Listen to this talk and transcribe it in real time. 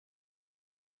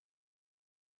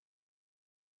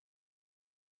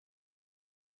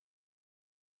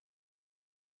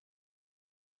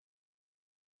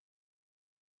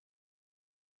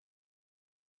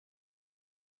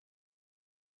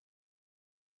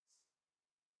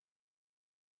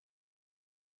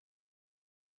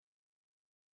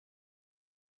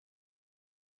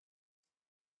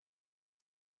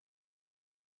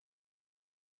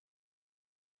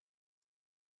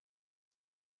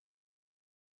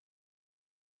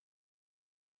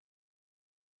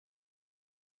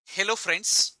Hello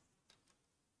friends,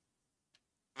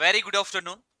 very good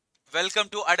afternoon. Welcome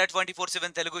to ADA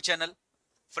 24/7 Telugu channel.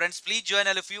 Friends, please join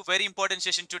all of you. Very important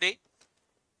session today.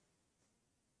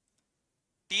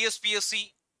 TSPSC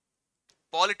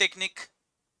Polytechnic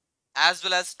as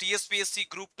well as TSPSC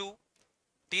Group 2,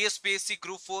 TSPSC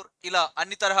Group 4 ఇలా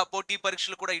అన్ని తరహా పోటీ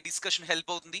పరీక్షలు కూడా ఈ discussion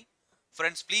help అవుతుంది.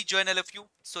 Friends, please join all of you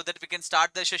so that we can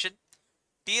start the session.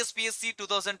 TSPSC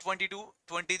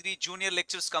 2022-23 junior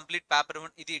lectures complete paper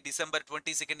 1 ఇది December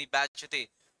 22 ఈ బ్యాచ్ అయితే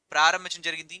ప్రారంభించడం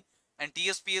జరిగింది. అండ్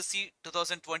టీఎస్పీఎస్సీ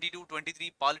 2022-23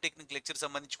 పాలిటెక్నిక్ లెక్చర్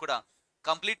సంబంధించి కూడా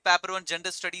complete paper 1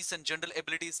 general studies and general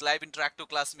abilities live interactive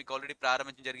class మీకు already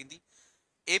ప్రారంభించడం జరిగింది.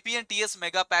 AP and TS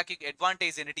mega pack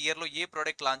advantage ఏంటి, ఇయర్లో ఏ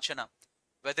ప్రోడక్ట్ లాంచ్ అయినా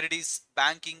whether it is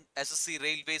banking, SSC,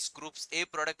 railways, groups A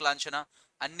product launch అయినా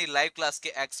అన్ని లైవ్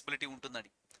క్లాస్కి యాక్సెసిబిలిటీ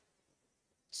ఉంటుందండి.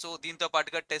 సో దీంతో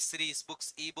పాటుగా టెస్ట్ సిరీస్,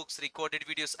 బుక్స్, ఈ బుక్స్, రికార్డెడ్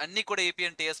వీడియోస్ అన్ని కూడా AP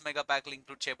and TS mega ప్యాక్లు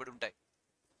include చేయబడి ఉంటాయి.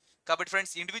 కాబట్టి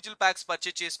ఫ్రెండ్స్, ఇండివిజువల్ ప్యాక్స్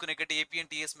పర్చేజ్ చేసుకునే కంటే AP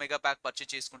and TS mega pack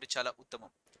purchase చేసుకుంటే చాలా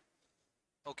ఉత్తమం.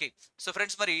 ఓకే, సో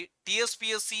ఫ్రెండ్స్, మరి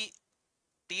టీఎస్పీఎస్సీ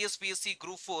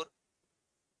గ్రూప్ 4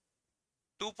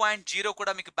 2.0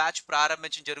 కూడా మీకు బ్యాచ్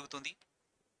ప్రారంభించడం జరుగుతుంది.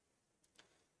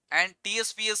 అండ్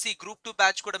టీఎస్పీఎస్సీ గ్రూప్ 2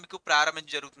 బ్యాచ్ కూడా మీకు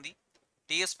ప్రారంభించడం జరుగుతుంది.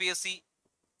 TSPSC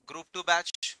group 2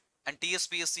 batch and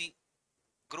TSPSC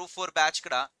group 4 batch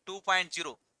కూడా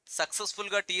 2.0 సక్సెస్ఫుల్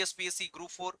గా టీఎస్పీఎస్సీ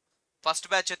గ్రూప్ 4 ఫస్ట్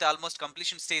బ్యాచ్ అయితే ఆల్మోస్ట్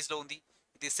కంప్లీషన్ స్టేజ్ లో ఉంది.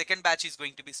 ఇది second batch is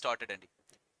going to be started అండి.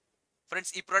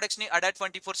 ఫ్రెండ్స్, ఈ ప్రొడక్ట్స్ ని ADA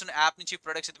 24 యాప్ నుంచి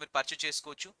ప్రొడక్ట్స్ అయితే మీరు పర్చేజ్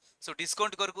చేసుకోవచ్చు. సో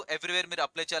డిస్కౌంట్ కొరకు ఎవ్రీవేర్ మీరు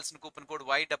అప్లై చేయాల్సిన కూపన్ కోడ్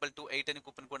Y228 అని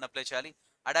కూపన్ కోడ్ అప్లై చేయాలి.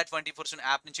 ADA 24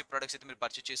 యాప్ నుంచి ప్రొడక్ట్స్ అయితే మీరు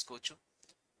పర్చేజ్ చేసుకోవచ్చు.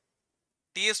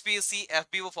 TSPSC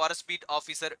FBO forest beat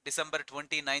officer December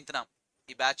 29న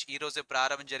ఈ బ్యాచ్ ఈ రోజే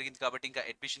ప్రారంభం జరిగింది కాబట్టి ఇంకా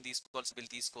అడ్మిషన్ తీసుకోవాల్సి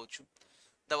బిల్ తీసుకోవచ్చు.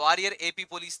 ద వారియర్ ఏపీ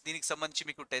పోలీస్ దీనికి సంబంధించి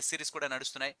మీకు టెస్ట్ సిరీస్ కూడా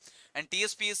నడుస్తున్నాయి. అండ్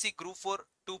టీఎస్పీఎస్సీ గ్రూప్ 4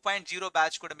 2.0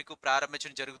 బ్యాచ్ కూడా మీకు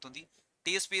ప్రారంభించడం జరుగుతుంది.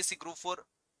 టీఎస్పీఎస్సీ గ్రూప్ 4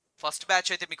 ఫస్ట్ బ్యాచ్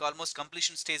అయితే మీకు ఆల్మోస్ట్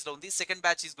కంప్లీషన్ స్టేజ్ లో ఉంది. Second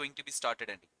batch is going to be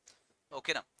started అండి.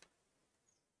 ఓకేనా?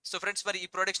 సో ఫ్రెండ్స్, మరి ఈ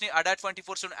ప్రొడక్ట్స్ ని ADA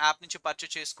 24 యాప్ నుంచి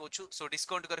పర్చేజ్ చేసుకోవచ్చు. సో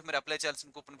డిస్కౌంట్ కొరకు మీరు అప్లై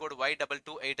చేయాల్సిన కూపన్ కోడ్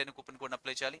Y228 అని కూపన్ కోడ్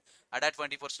అప్లై చేయాలి. ADA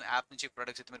 24 యాప్ నుంచి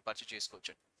ప్రొడక్ట్స్ అయితే మీరు పర్చేజ్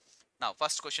చేసుకోవచ్చు. Now,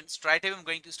 first question. Straight away I'm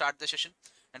going to start the session.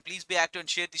 And please be active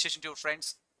and share the session to your friends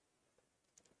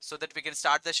so that we can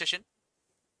start the session.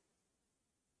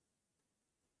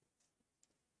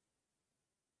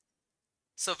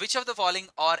 So, which of the following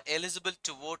are eligible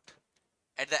to vote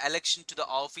at the election to the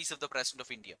office of the President of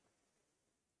India?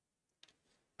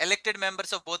 Elected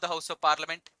members of both the House of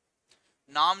Parliament,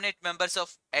 nominate members of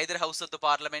either House of the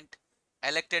Parliament,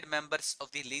 elected members of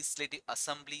the legislative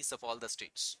assemblies of all the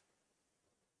states.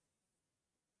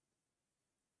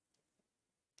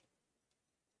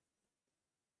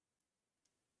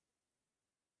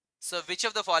 So, which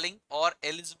of the following are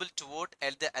eligible to vote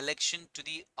at the election to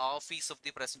the office of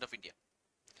the President of India?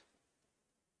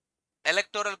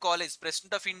 Electoral college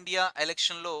President of India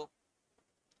election లో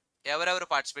ఎవరెవరు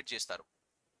participate చేస్తారు?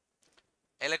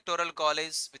 Electoral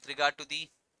college with regard to the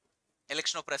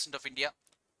election of president of India,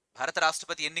 భారత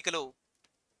రాష్ట్రపతి ఎన్నికలో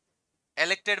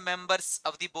elected members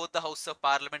of the both the house of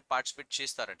parliament participate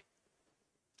చేస్తారండి.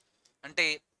 అంటే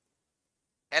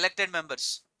elected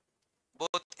members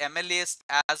both MLAs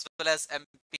as well as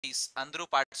MPs అందరూ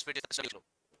participate చేస్తారు.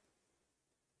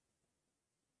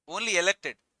 Only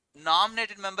elected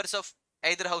nominated members of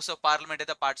either house of parliament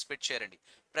అయితే participate చేయరండి.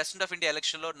 President of India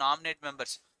election లో nominate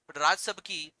members, ఇప్పుడు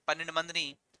రాజ్యసభకి 12 మందిని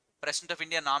president of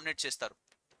India nominate చేస్తారు.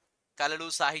 కళలు,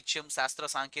 సాహిత్యం, శాస్త్ర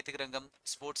సాంకేతిక రంగం,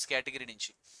 స్పోర్ట్స్ కేటగిరీ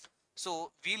నుంచి. సో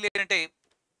వీళ్ళు ఏంటంటే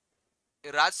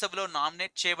రాజ్యసభలో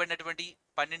నామినేట్ చేయబడినటువంటి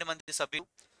 12 మంది సభ్యులు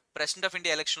ప్రెసిడెంట్ ఆఫ్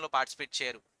ఇండియా ఎలక్షన్ లో పార్టిసిపేట్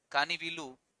చేయరు. కానీ వీళ్ళు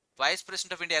vice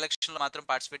president of India election లో మాత్రం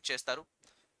పార్టిసిపేట్ చేస్తారు.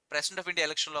 ప్రెసిడెంట్ ఆఫ్ ఇండియా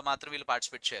ఎలక్షన్ లో మాత్రం వీళ్ళు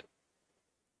పార్టిసిపేట్ చేయరు.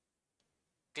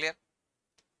 Clear?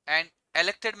 And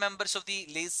elected members of the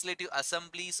legislative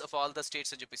assemblies of all the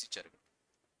states అని చెప్పేసి ఇచ్చారు.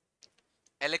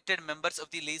 Elected members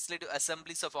of the legislative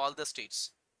assemblies of all the states.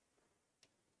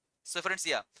 So friends,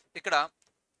 ఇక్కడ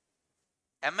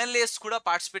ఎమ్మెల్యేస్ కూడా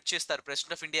పార్టిసిపేట్ చేస్తారు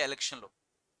ప్రెసిడెంట్ ఆఫ్ ఇండియా ఎలక్షన్ లో.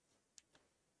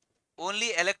 Only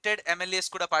elected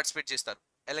MLAs కూడా participate చేస్తారు.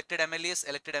 Elected MLAs,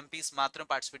 elected MPs మాత్రం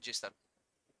పార్టిసిపేట్ చేస్తారు.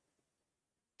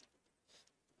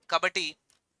 కాబట్టి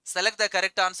select the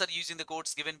correct answer using the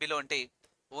codes given below అంటే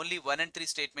only 1 and 3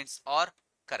 statements are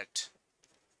correct.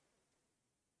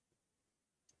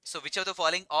 So which of the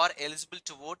following are eligible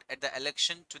to vote at the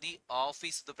election to the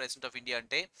office of the President of India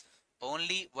ante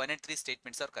only 1 and 3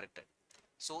 statements are correct.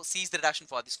 So C is the redaction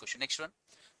for this question. Next one.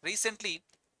 Recently,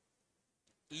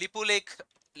 Lipulekh,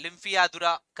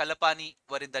 Limfiadura, Kalapani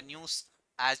were in the news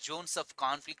as zones of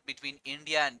conflict between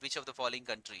India and which of the following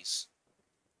countries?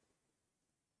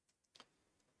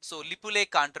 So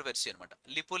Lipulekh controversy అనమాట,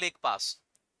 Lipulekh pass,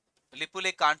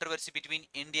 Lipulekh controversy between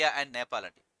India and Nepal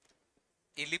అండి.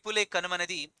 ఈ లిపులేక్ కనుమ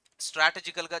అనేది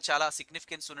strategical గా చాలా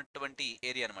significance ఉన్నటువంటి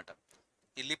area అనమాట.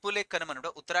 ఈ లిపులేక్ కనుమ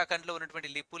కూడా ఉత్తరాఖండ్ లో ఉన్నటువంటి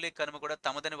లిపులేక్ కనుమ కూడా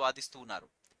తమదని వాదిస్తూ ఉన్నారు.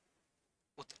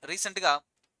 రీసెంట్ గా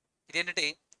ఇదేంటంటే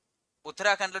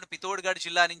ఉత్తరాఖండ్లోని పితోడ్గఢ్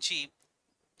జిల్లా నుంచి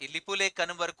ఈ లిపులేక్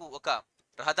కనుమ వరకు ఒక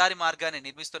రహదారి మార్గాన్ని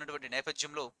నిర్మిస్తున్నటువంటి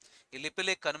నేపథ్యంలో ఈ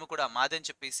లిపులేక్ కనుమ కూడా మాదని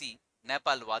చెప్పేసి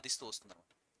నేపాల్ వాదిస్తూ వస్తున్నారు.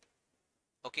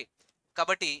 ఓకే,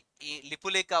 కాబట్టి ఈ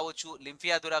లిపులేక్ కావచ్చు,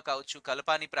 లింఫియాదురా కావచ్చు,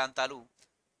 కల్పాని ప్రాంతాలు,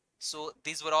 so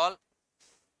these were all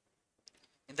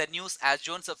in the news as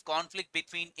Jones of conflict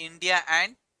between India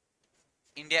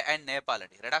and Nepal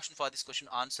అండి. Reduction for this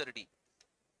question answer D.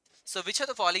 So which are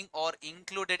the following are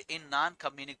included in non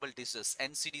communicable diseases,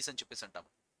 NCDs అని చెప్పేసి అంటాం.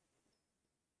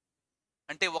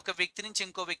 అంటే ఒక వ్యక్తి నుంచి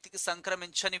ఇంకో వ్యక్తికి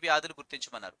సంక్రమించని వ్యాధులు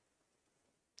గుర్తించమన్నారు.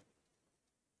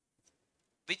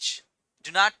 Which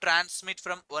do not transmit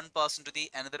from one person to the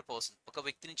another person, ఒక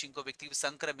వ్యక్తి నుంచి ఇంకో వ్యక్తికి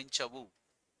సంక్రమించవు.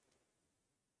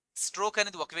 స్ట్రోక్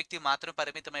అనేది ఒక వ్యక్తికి మాత్రమే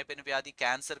పరిమితమైపోయిన వ్యాధి,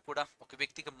 క్యాన్సర్ కూడా ఒక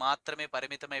వ్యక్తికి మాత్రమే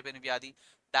పరిమితమైపోయిన వ్యాధి,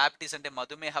 డయాబెటీస్ అంటే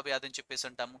మధుమేహ వ్యాధి అని చెప్పేసి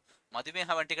అంటాము.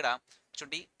 మధుమేహం అంటే ఇక్కడ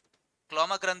చూడండి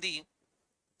క్లోమ గ్రంథి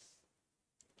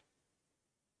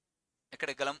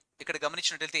ఇక్కడ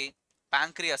గమనించినట్లయితే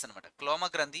ప్యాంక్రియాస్ అనమాట. క్లోమ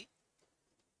గ్రంథి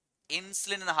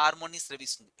ఇన్సులిన్ అనే హార్మోన్ ని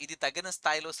స్రవిస్తుంది. ఇది తగిన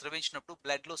స్థాయిలో స్రవించినప్పుడు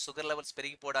బ్లడ్ లో షుగర్ లెవెల్స్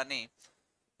పెరిగిపోవడాన్ని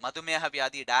మధుమేహ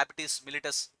వ్యాధి, డయాబెటీస్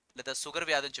మిలిటస్ లేదా షుగర్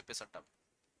వ్యాధి అని చెప్పేసి అంటాం.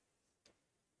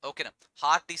 ఓకేనా,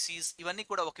 హార్ట్ డిసీజ్ ఇవన్నీ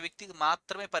కూడా ఒక వ్యక్తికి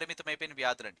మాత్రమే పరిమితమైపోయిన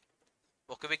వ్యాధులండి,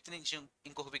 ఒక వ్యక్తి నుంచి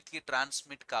ఇంకొక వ్యక్తికి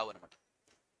ట్రాన్స్మిట్ కావన్నమాట.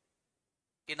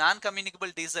 ఈ నాన్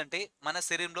కమ్యూనికబుల్ డిసీజ్ అంటే మన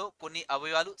శరీరంలో కొన్ని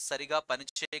అవయవాలు సరిగా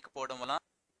పనిచేయకపోవడం వల్ల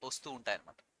వస్తూ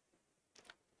ఉంటాయన్నమాట.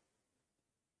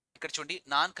 ఇక్కడ చూడండి,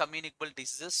 non communicable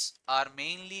diseases are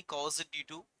mainly caused due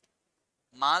to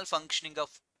mall functioning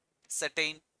of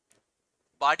certain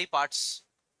body parts,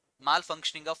 mall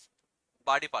functioning of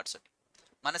body parts అండి.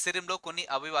 మన శరీరంలో కొన్ని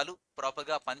అవయవాలు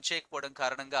ప్రాపర్గా పనిచేయకపోవడం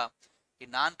కారణంగా ఈ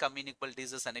నాన్ కమ్యూనికబుల్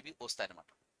డిసీజెస్ అనేవి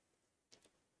వస్తాయన్నమాట.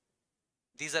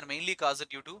 These are mainly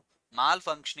caused due to mall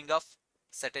functioning of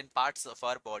certain parts of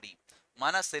our body.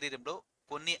 మన శరీరంలో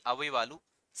కొన్ని అవయవాలు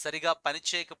సరిగా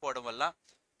పనిచేయకపోవడం వల్ల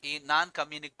ఈ non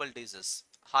communicable diseases,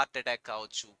 heart attack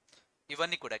కావచ్చు,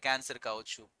 ఇవన్నీ కూడా క్యాన్సర్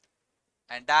కావచ్చు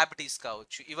అండ్ డయాబెటీస్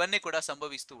కావచ్చు, ఇవన్నీ కూడా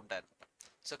సంభవిస్తూ ఉంటాయి అనమాట.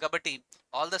 సో కాబట్టి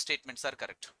all the statements are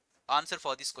correct. Answer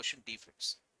for this question D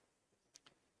friends.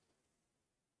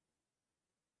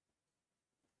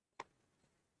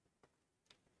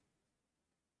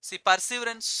 See,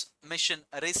 Perseverance mission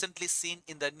recently seen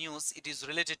in the news, it is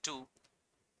related to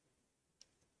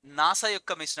NASA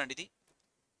యొక్క మిషన్ అండి. ఇది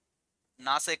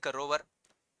నాసా యొక్క rover,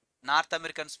 north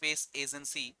American space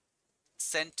agency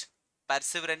cent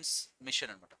Perseverance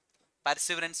machine అనమాట.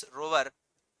 Perseverance rover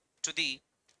to the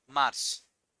Mars,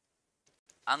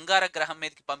 అంగార గ్రహం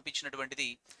మీదకి పంపించినటువంటిది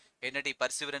ఏంటంటే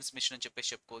Perseverance machine అని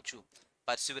చెప్పేసి చెప్పుకోవచ్చు.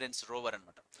 పర్సివరెన్స్ రోవర్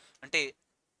అనమాట. అంటే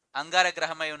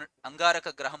అంగారక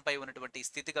గ్రహంపై ఉన్నటువంటి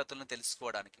స్థితిగతులను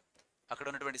తెలుసుకోవడానికి, అక్కడ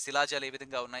ఉన్నటువంటి శిలాజాలు ఏ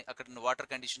విధంగా ఉన్నాయి, అక్కడ ఉన్న వాటర్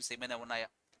కండిషన్స్ ఏమైనా ఉన్నాయా,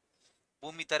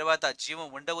 భూమి తర్వాత జీవం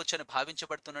ఉండవచ్చని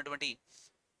భావించబడుతున్నటువంటి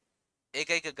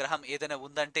ఏకైక గ్రహం ఏదైనా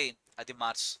ఉందంటే అది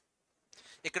మార్స్.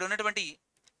 ఇక్కడ ఉన్నటువంటి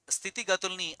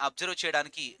స్థితిగతుల్ని అబ్జర్వ్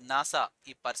చేయడానికి నాసా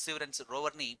ఈ పర్సివరెన్స్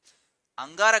రోవర్ని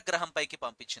అంగార గ్రహంపైకి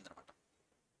పంపించింది అనమాట.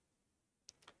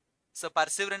 So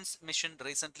Perseverance machine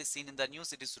recently scene in the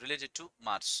news, it is related to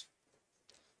Mars.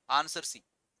 Answer C.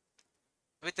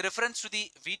 With reference to the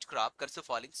wheat crop consider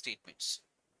following statements.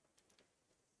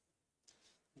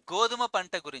 గోధుమ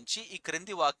పంట గురించి ఈ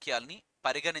క్రింది వాక్యాల్ని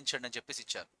పరిగణించండి అని చెప్పేసి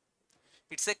ఇచ్చారు.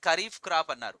 ఇట్స్ ఏ ఖరీఫ్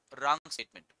క్రాప్ అన్నారు, రాంగ్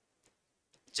స్టేట్మెంట్.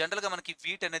 జనరల్ గా మనకి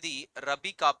వీట్ అనేది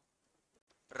రబీ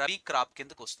క్రాప్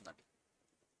కిందకు వస్తుందండి.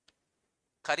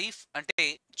 ఖరీఫ్ అంటే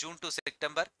జూన్ టు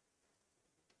సెప్టెంబర్,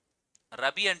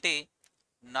 రబీ అంటే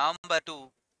November to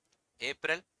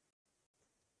April,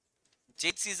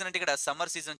 zaid season అంటే ఇక్కడ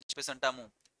సమ్మర్ సీజన్ అని చెప్పేసి అంటాము.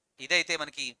 ఇదైతే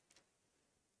మనకి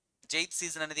జైద్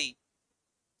సీజన్ అనేది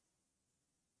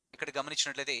ఇక్కడ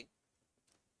గమనించినట్లయితే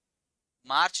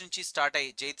మార్చ్ నుంచి స్టార్ట్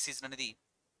అయ్యే జైద్ సీజన్ అనేది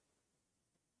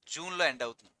జూన్లో ఎండ్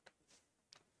అవుతుంది.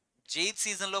 జైద్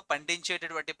సీజన్లో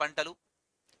పండించేటటువంటి పంటలు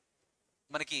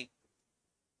మనకి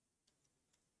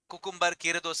కుకుంబర్,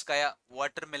 కీరదోసకాయ,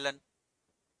 వాటర్ మిలన్,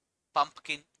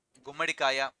 పంప్కిన్,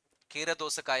 గుమ్మడికాయ,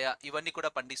 కీరదోసకాయ ఇవన్నీ కూడా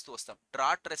పండిస్తూ వస్తాం.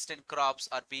 Drought resistant crops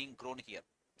are being grown here.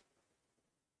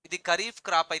 ఇది ఖరీఫ్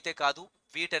క్రాప్ అయితే కాదు,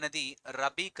 వీట్ అనేది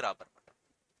రబీ క్రాప్ అనమాట.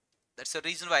 That's the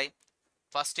reason why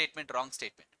first statement wrong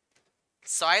statement.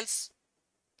 Soils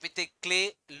with a clay,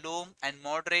 loam and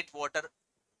moderate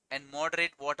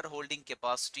water holding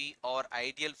capacity are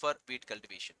ideal for wheat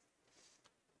cultivation.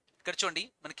 ఇక్కడ చూడండి,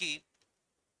 మనకి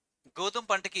గోధుమ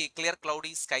పంటకి క్లియర్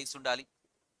క్లౌడీ స్కైస్ ఉండాలి.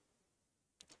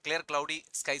 క్లియర్ క్లౌడీ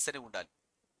స్కైస్ అని ఉండాలి.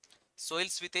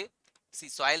 Soils with a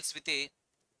soils with a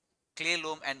clay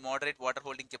loam and moderate water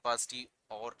holding capacity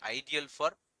are ideal for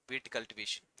wheat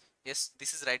cultivation. Yes,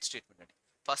 this is right statement అండి.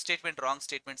 First statement wrong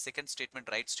statement, second statement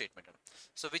right statement అండి.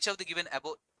 So which of the given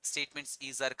above statements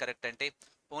is are correct అంటే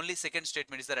only second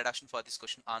statement is the reduction for this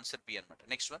question. Answer B అన్నమాట.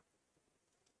 Next one.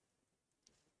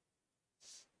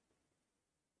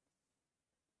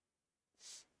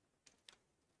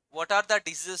 What are the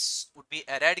diseases would be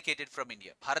eradicated from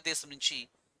India? భారతదేశం నుంచి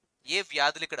ఏ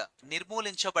వ్యాధులు ఇక్కడ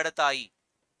నిర్మూలించబడతాయి?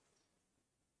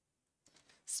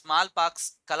 Small pox,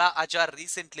 కలా Azhar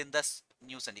recently in the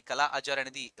news అండి. కలా అజార్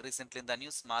అనేది recently in the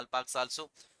news. Small pox also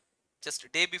just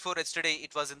day before yesterday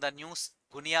it was in the news.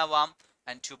 గునియా warm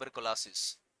and tuberculosis.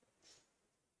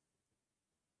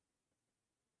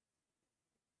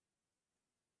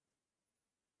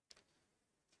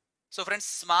 So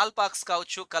friends, small pox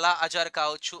కావచ్చు, కలా అజార్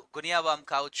కావచ్చు, గునియా వామ్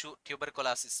కావచ్చు,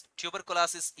 ట్యూబర్కులోసిస్.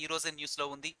 ట్యూబర్కులోసిస్ ఈ రోజే న్యూస్ లో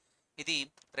ఉంది. ఇది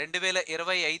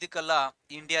 2025 కల్లా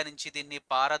ఇండియా నుంచి దీన్ని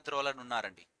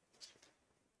పారద్రోలనున్నారండి.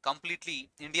 కంప్లీట్లీ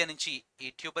ఇండియా నుంచి ఈ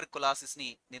ట్యూబర్కులోసిస్ ని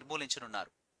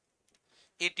నిర్మూలించనున్నారు.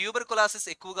 ఈ ట్యూబర్కులోసిస్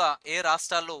ఎక్కువగా ఏ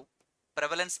రాష్ట్రాల్లో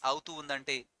ప్రెవలెన్స్ అవుతూ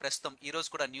ఉందంటే ప్రస్తుతం ఈ రోజు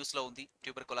కూడా న్యూస్ లో ఉంది.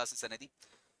 ట్యూబర్కులోసిస్ అనేది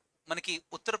మనకి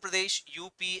Uttar Pradesh,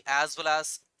 UP as well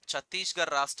as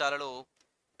Chhattisgarh రాష్ట్రాలలో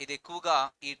ఇది ఎక్కువగా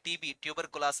ఈ టీబీ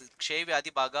ట్యూబర్కులోసిస్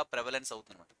క్షయవ్యాధి బాగా ప్రెవలెన్స్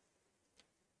అవుతుందన్నమాట.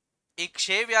 ఈ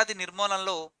క్షయవ్యాధి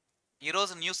నిర్మూలనలో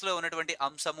ఈరోజు న్యూస్ లో ఉన్నటువంటి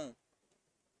అంశము,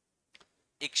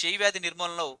 ఈ క్షయవ్యాధి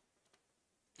నిర్మూలనలో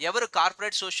ఎవరు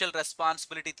కార్పొరేట్ సోషల్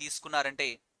రెస్పాన్సిబిలిటీ తీసుకున్నారంటే,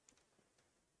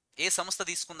 ఏ సంస్థ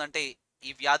తీసుకుందంటే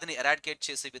ఈ వ్యాధిని ఎరాడికేట్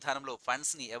చేసే విధానంలో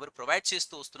ఫండ్స్ ని ఎవరు ప్రొవైడ్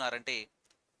చేస్తూ వస్తున్నారంటే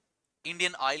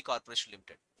Indian oil corporation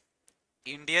limited.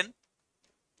 Indian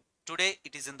today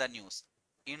it is in the news.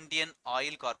 Indian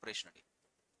oil corporation అండి.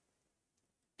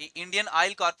 ఈ ఇండియన్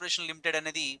ఆయిల్ కార్పొరేషన్ లిమిటెడ్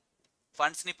అనేది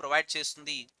ఫండ్స్ ని ప్రొవైడ్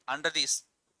చేస్తుంది under this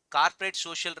corporate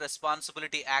social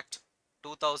responsibility act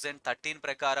 2013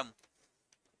 ప్రకారం.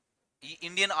 ఈ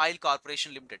ఇండియన్ ఆయిల్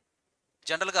కార్పొరేషన్ లిమిటెడ్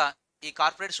జనరల్గా ఈ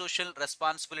కార్పొరేట్ సోషల్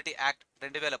రెస్పాన్సిబిలిటీ యాక్ట్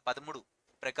 2013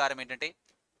 ప్రకారం ఏంటంటే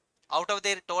out of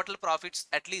their total profits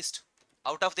at least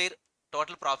out of their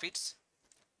total profits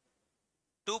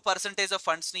 2% of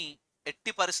funds ని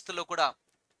ఎట్టి పరిస్థితుల్లో కూడా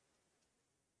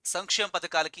సంక్షేమ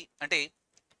పథకాలకి అంటే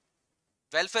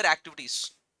వెల్ఫేర్ యాక్టివిటీస్,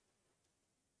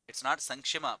 ఇట్స్ నాట్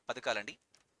సంక్షేమ పథకాలండి,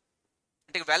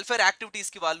 అంటే వెల్ఫేర్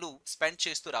యాక్టివిటీస్కి వాళ్ళు స్పెండ్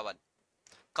చేస్తూ రావాలి.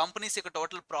 కంపెనీస్ యొక్క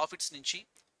టోటల్ ప్రాఫిట్స్ నుంచి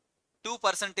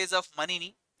 2% ఆఫ్ మనీని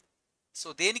సో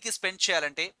దేనికి స్పెండ్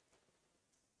చేయాలంటే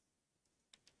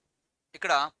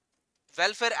ఇక్కడ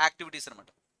వెల్ఫేర్ యాక్టివిటీస్ అనమాట.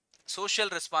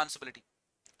 సోషల్ రెస్పాన్సిబిలిటీ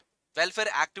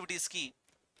వెల్ఫేర్ యాక్టివిటీస్కి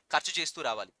ఖర్చు చేస్తూ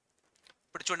రావాలి.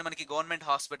 ఇప్పుడు చూడండి, మనకి గవర్నమెంట్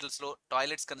హాస్పిటల్స్లో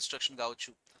టాయిలెట్స్ కన్స్ట్రక్షన్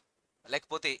కావచ్చు,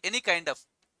 లేకపోతే ఎనీ కైండ్ ఆఫ్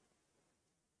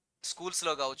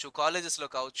స్కూల్స్లో కావచ్చు, కాలేజెస్లో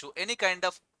కావచ్చు, any kind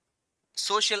of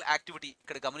social activity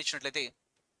ఇక్కడ గమనించినట్లయితే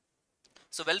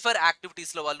సో వెల్ఫేర్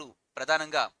యాక్టివిటీస్లో వాళ్ళు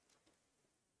ప్రధానంగా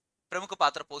ప్రముఖ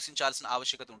పాత్ర పోషించాల్సిన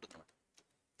ఆవశ్యకత ఉంటుంది.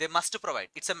 They must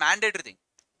provide, it's a mandatory thing.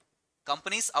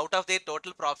 Companies out of their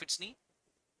total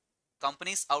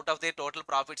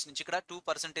profits నుంచి ఇక్కడ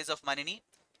 2% ఆఫ్ మనీని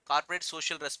కార్పొరేట్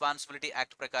సోషల్ రెస్పాన్సిబిలిటీ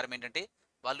యాక్ట్ ప్రకారం ఏంటంటే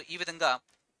వాళ్ళు ఈ విధంగా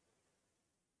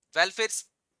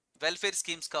వెల్ఫేర్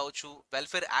స్కీమ్స్ కావచ్చు,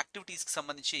 వెల్ఫేర్ యాక్టివిటీస్కి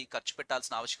సంబంధించి ఖర్చు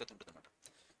పెట్టాల్సిన ఆవశ్యకత ఉంటుంది అన్నమాట.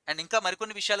 అండ్ ఇంకా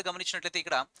మరికొన్ని విషయాలు గమనించినట్లయితే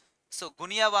ఇక్కడ సో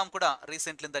గునియా వామ్ కూడా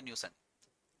రీసెంట్లీ ఇన్ ద న్యూస్ అండి.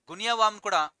 గునియా వామ్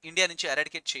కూడా ఇండియా నుంచి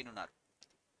ఎరాడికేట్ చేయనున్నారు.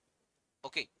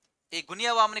 ఓకే, ఈ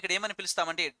గునియా వామ్ని ఇక్కడ ఏమని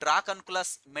పిలుస్తామంటే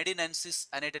డ్రాకన్కులస్ మెడినెన్సిస్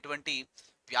అనేటటువంటి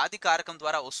వ్యాధి కారకం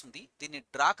ద్వారా వస్తుంది. దీన్ని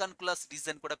డ్రాకన్కులస్ డిజీజ్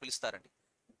అని కూడా పిలుస్తారండి.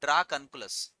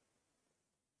 డ్రాకన్కులస్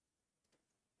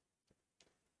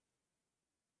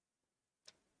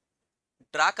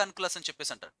అని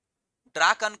చెప్పేసి అంటారు.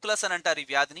 డ్రాకన్కులస్ అని అంటారు ఈ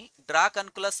వ్యాధిని.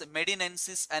 డ్రాకన్కులస్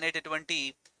మెడినెన్సిస్ అనేటటువంటి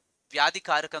వ్యాధి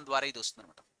కారకం ద్వారా ఇది వస్తుంది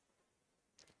అనమాట.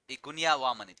 ఈ గునియా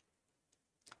వామ్ అనేది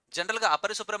జనరల్గా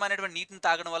అపరిశుభ్రమైనటువంటి నీటిని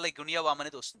తాగడం వల్ల ఈ గునియా వామ్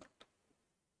అనేది వస్తుంది అనమాట.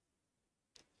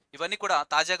 ఇవన్నీ కూడా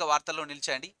తాజాగా వార్తల్లో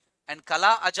నిలిచాయండి. అండ్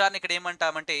కలా అజార్ని ఇక్కడ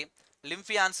ఏమంటామంటే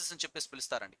లింఫియాన్సిస్ అని చెప్పేసి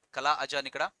పిలుస్తారండి. కలా అజార్ని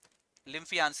ఇక్కడ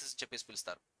లింఫియాన్సిస్ అని చెప్పేసి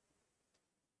పిలుస్తారు.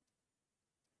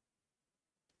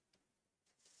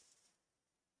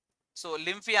 సో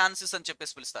లింఫియాన్సిస్ అని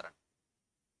చెప్పేసి పిలుస్తారండి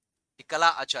ఈ కలా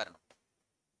అజార్ను.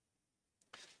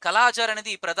 కలా అజార్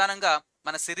అనేది ప్రధానంగా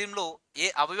మన శరీరంలో ఏ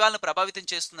అవయవాలను ప్రభావితం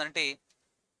చేస్తుందంటే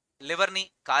లివర్ని,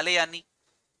 కాలేయాన్ని,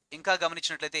 ఇంకా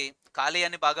గమనించినట్లయితే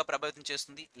కాలేయాన్ని బాగా ప్రభావితం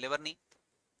చేస్తుంది, లివర్ని.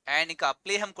 అండ్ ఇంకా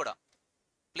ప్లేహం కూడా,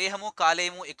 ప్లేహము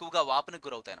కాలేయము ఎక్కువగా వాపునికి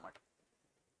గురవుతాయి అన్నమాట.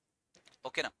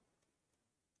 ఓకేనా.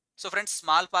 సో ఫ్రెండ్స్,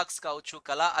 స్మాల్ పాక్స్ కావచ్చు,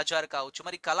 కళా అజార్ కావచ్చు.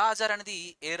 మరి కళా అజార్ అనేది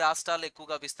ఏ రాష్ట్రాల్లో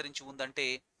ఎక్కువగా విస్తరించి ఉందంటే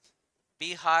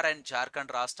బీహార్ అండ్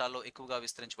జార్ఖండ్ రాష్ట్రాల్లో ఎక్కువగా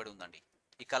విస్తరించబడి ఉందండి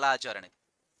ఈ కళా అజార్ అనేది.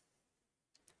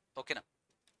 ఓకేనా.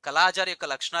 కళా అజార్ యొక్క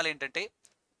లక్షణాలు ఏంటంటే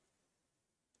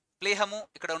ప్లేహము,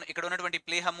 ఇక్కడ ఉన్నటువంటి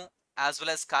ప్లేహము యాజ్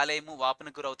వెల్ యాజ్ కాలేయము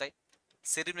వాపునకు గురవుతాయి.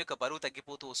 శరీరం యొక్క బరువు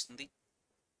తగ్గిపోతూ వస్తుంది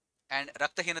అండ్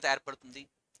రక్తహీనత ఏర్పడుతుంది.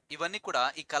 ఇవన్నీ కూడా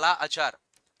ఈ కళా అజార్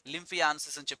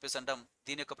లింఫియాన్సిస్ అని చెప్పేసి అంటాం.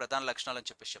 దీని యొక్క ప్రధాన లక్షణాలు అని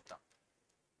చెప్పేసి చెప్తాం.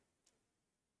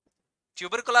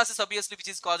 ట్యూబర్కులాసిస్ obviously which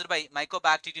is caused by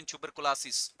mycobacterium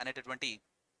tuberculosis అనేటటువంటి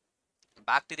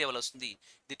బ్యాక్టీరియా వల్ల వస్తుంది.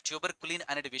 ఇది ట్యూబర్కులిన్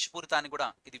అనే విషపూరితాన్ని కూడా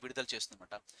ఇది విడుదల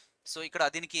చేస్తుందన్నమాట. సో ఇక్కడ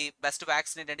దీనికి బెస్ట్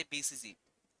వ్యాక్సిన్ ఏంటంటే బీసీజీ,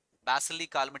 బాసిల్లీ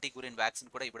కాల్మటీ గురిన్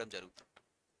వ్యాక్సిన్ కూడా ఇవ్వడం జరుగుతుంది.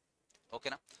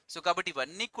 ఓకేనా. సో కాబట్టి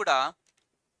ఇవన్నీ కూడా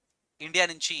ఇండియా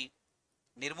నుంచి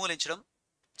నిర్మూలించడం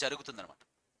జరుగుతుందన్నమాట.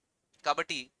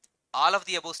 కాబట్టి all of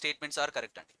the above statements are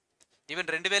correct అండి. ఈవెన్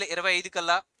 2025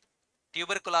 కల్లా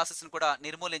ట్యూబర్కులాసిస్ని కూడా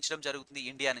నిర్మూలించడం జరుగుతుంది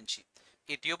ఇండియా నుంచి.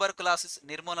 ఈ ట్యూబర్కులాసిస్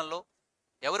నిర్మూలనలో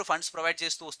ఎవరు ఫండ్స్ ప్రొవైడ్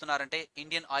చేస్తూ వస్తున్నారంటే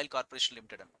ఇండియన్ ఆయిల్ కార్పొరేషన్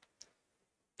లిమిటెడ్ అనమాట.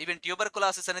 ఈవెన్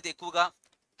ట్యూబర్కులాసిస్ అనేది ఎక్కువగా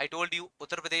ఐ టోల్డ్ యూ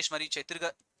ఉత్తరప్రదేశ్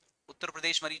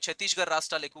మరియు ఛత్తీస్గఢ్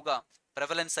రాష్ట్రాలు ఎక్కువగా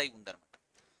ప్రెవలెన్స్ అయి ఉందన్నమాట.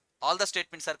 All the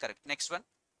statements are correct. Next one.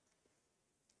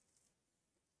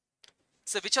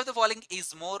 So which of the following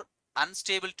is more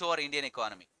unstable to our Indian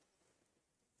economy?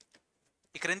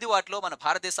 ఈ క్రింది వాటిలో మన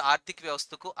భారతదేశ ఆర్థిక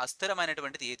వ్యవస్థకు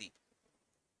అస్థిరమైనటువంటిది ఏది?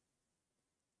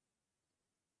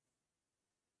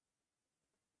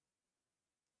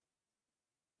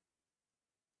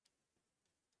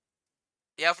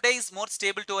 FDI is more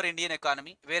stable to our Indian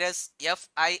economy, whereas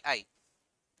FII,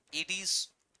 it is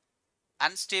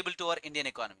unstable to our Indian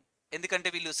economy. ఎందుకంటే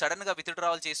వీళ్ళు సడన్ గా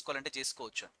విత్డ్రావల్ చేసుకోవాలంటే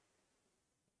చేసుకోవచ్చు.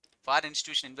 Foreign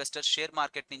institution investors share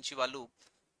market నుంచి వాళ్ళు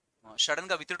సడన్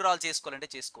గా విత్డ్రావల్ చేసుకోవాలంటే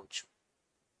చేసుకోవచ్చు.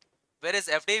 వేరేస్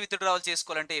FDI విత్డ్రావల్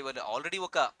చేసుకోవాలంటే వాళ్ళు ఆల్రెడీ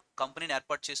ఒక కంపెనీని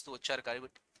ఏర్పాటు చేస్తూ వచ్చారు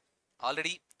కాబట్టి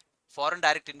ఆల్రెడీ ఫారెన్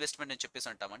డైరెక్ట్ ఇన్వెస్ట్మెంట్ అని చెప్పేసి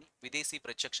అంటామని, విదేశీ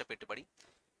ప్రత్యక్ష పెట్టుబడి.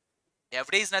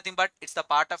 FDI is nothing but it's the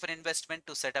part of an investment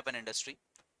to set up an industry.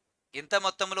 ఇంత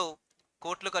మొత్తంలో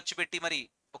కోట్లు ఖర్చు పెట్టి మరి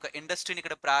ఒక ఇండస్ట్రీని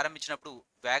ఇక్కడ ప్రారంభించినప్పుడు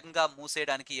వేగంగా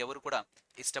మూసేయడానికి ఎవరు కూడా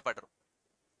ఇష్టపడరు.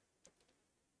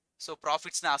 సో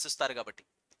ప్రాఫిట్స్ని ఆశిస్తారు కాబట్టి.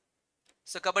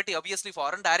 సో కాబట్టి obviously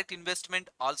foreign direct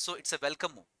investment also it's a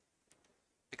welcome move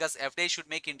because FDI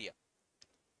should make India.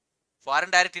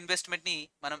 Foreign direct ఇన్వెస్ట్మెంట్ని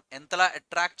మనం ఎంతలా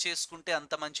అట్రాక్ట్ చేసుకుంటే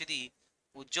అంత మంచిది,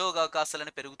 ఉద్యోగ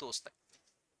అవకాశాలను పెరుగుతూ వస్తాయి.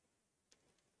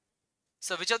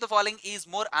 So which of the following is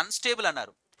more unstable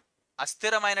అన్నారు,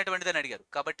 అస్థిరమైనటువంటిది అని అడిగారు.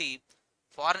 కాబట్టి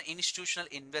ఫారెన్ ఇన్స్టిట్యూషనల్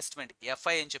ఇన్వెస్ట్మెంట్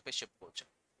FI అని చెప్పేసి చెప్పుకోవచ్చు.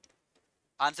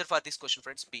 Answer for this question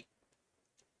friends B.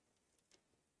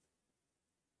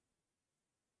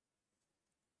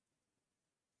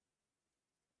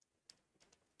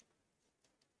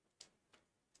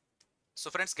 So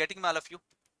friends, getting all of you?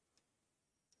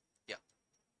 Yeah.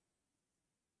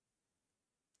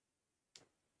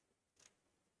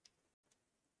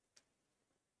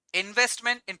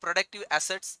 Investment in productive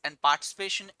assets and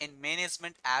participation in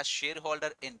management as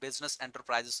shareholder in business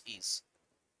enterprises is.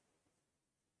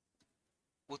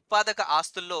 ఉత్పాదక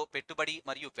ఆస్తుల్లో పెట్టుబడి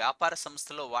మరియు వ్యాపార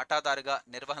సంస్థల్లో వాటాదారుగా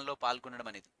నిర్వహణలో పాల్గొనడం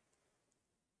అనేది.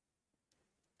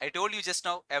 I told you just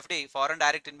now, FDI, foreign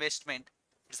direct investment,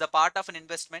 is a part of an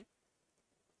investment.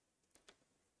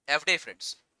 FDI friends,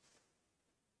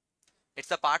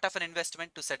 it's a part of an investment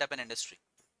to set up an industry.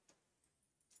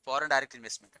 Foreign direct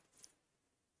investment.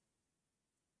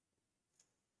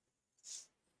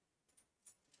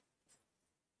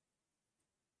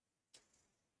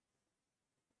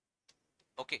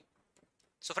 Okay,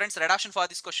 so friends, redaction for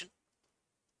this question,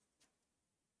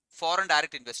 foreign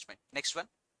direct investment. Next one.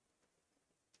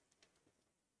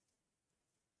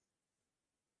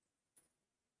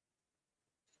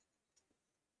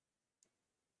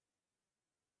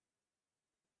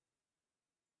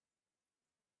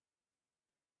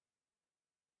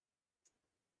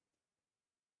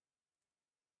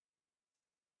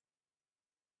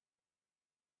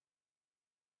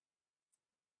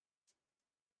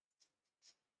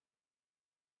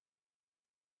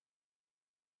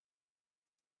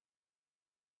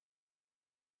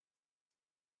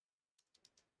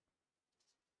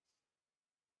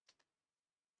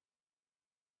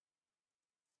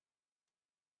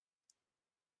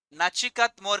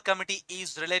 Nachikat More committee is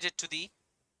related to the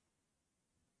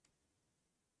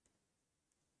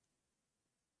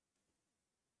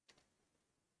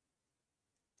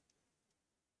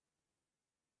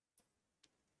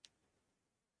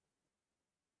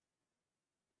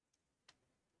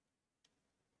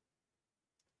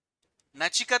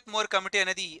నచికత్ more committee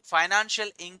అనేది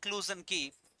financial inclusion కి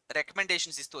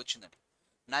recommendations ఇస్తూ వచ్చిందండి.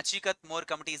 Nachikat More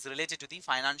Committee is related to the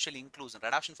financial inclusion.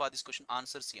 Right option for this question,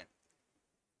 answer C.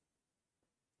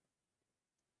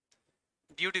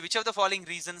 Due to which of the following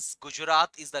reasons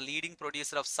Gujarat is the leading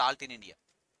producer of salt in India?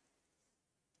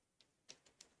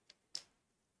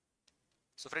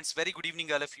 So friends, very good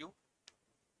evening all of you.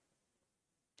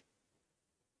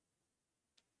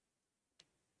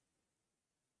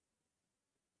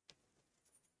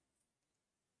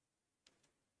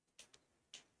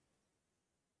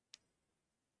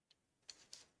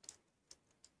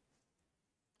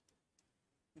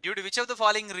 Due to which of the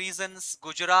following reasons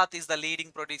Gujarat is the leading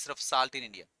producer of salt in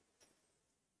India?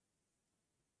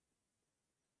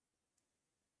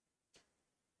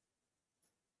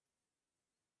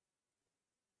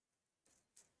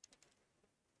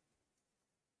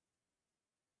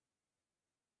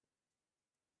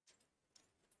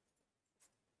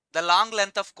 The long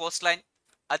length of coastline,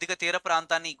 అధిక తీర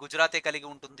ప్రాంతాన్ని గుజరాతే కలిగి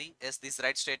ఉంటుంది. Yes, this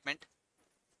right statement.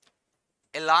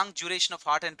 A long duration of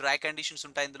hot and dry conditions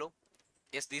ఉంటాయి ఇందులో.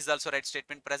 Yes, this also right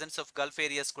statement. Presence of Gulf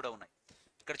areas కూడా ఉన్నాయి.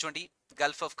 ఇక్కడ చూడండి,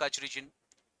 Gulf of Kutch region,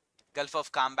 Gulf of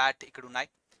combat ఇక్కడ ఉన్నాయి.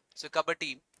 సో కాబట్టి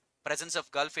ప్రెజెన్స్ ఆఫ్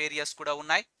గల్ఫ్ ఏరియాస్ కూడా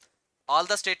ఉన్నాయి. All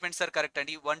the statements are correct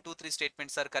అండి. 1, 2, 3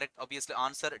 statements are correct. Obviously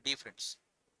answer D friends.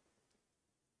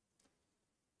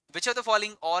 Which of the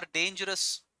following are dangerous?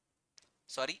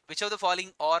 Sorry, which of the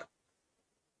following are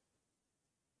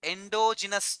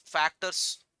endogenous factors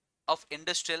of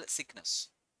industrial sickness?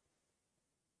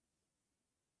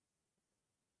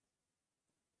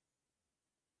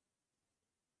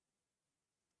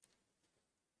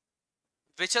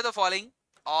 Which of the following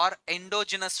are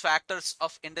endogenous factors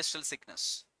of industrial sickness?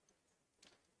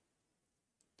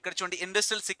 ఇక్కడ చూడండి,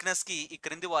 industrial sickness కి ఈ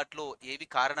క్రింది వాటిలో ఏవి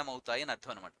కారణం అవుతాయి అని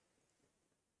అర్థం అనమాట.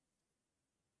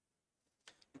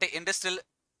 అంటే ఇండస్ట్రియల్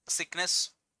సిక్నెస్,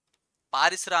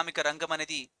 పారిశ్రామిక రంగం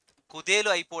అనేది కుదేలు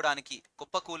అయిపోవడానికి,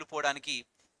 కుప్పకూలిపోవడానికి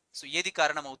సో ఏది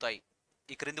కారణం అవుతాయి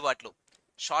ఈ క్రింది వాటిలో?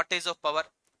 Shortage of power,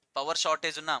 power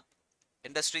shortage ఉన్న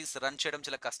ఇండస్ట్రీస్ రన్ చేయడం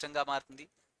చాలా కష్టంగా మారుతుంది.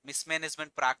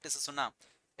 మిస్మేనేజ్మెంట్ ప్రాక్టీసెస్ ఉన్న,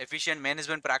 ఎఫిషియెంట్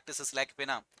మేనేజ్మెంట్ ప్రాక్టీసెస్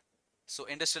లేకపోయినా సో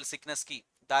ఇండస్ట్రియల్ సిక్నెస్కి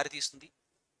దారితీస్తుంది.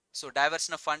 So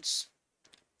diversion of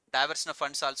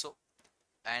funds also,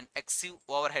 and ఎక్సివ్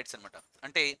over heads అనమాట.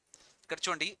 అంటే ఇక్కడ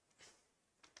చూడండి,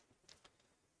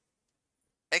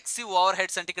 ఎక్సివ్ ఓవర్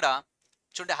హెడ్స్ అంటే ఇక్కడ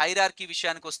చూడండి, హైరార్కీ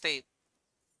విషయానికి వస్తే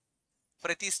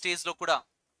ప్రతి స్టేజ్లో కూడా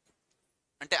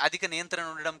అంటే అధిక నియంత్రణ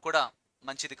ఉండడం కూడా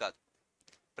మంచిది కాదు.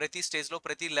 ప్రతి స్టేజ్లో,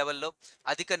 ప్రతి లెవెల్లో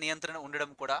అధిక నియంత్రణ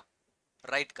ఉండడం కూడా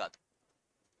రైట్ కాదు.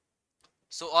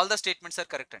 So all the statements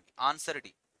are correct అండి. Answer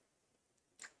D.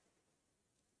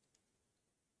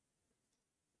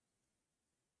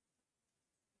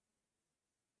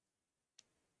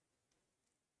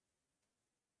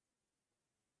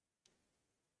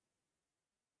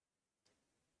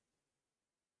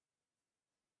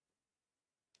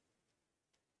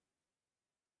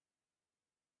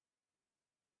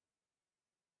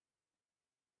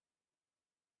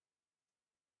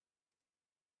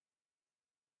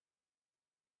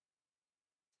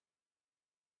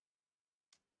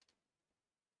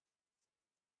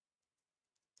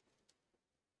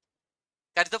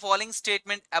 That is the following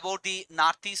statement about the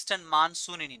northeastern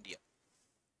monsoon in India.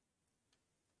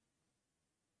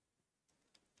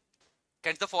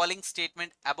 That is the following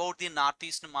statement about the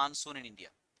northeastern monsoon in India.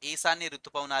 ఈశాన్య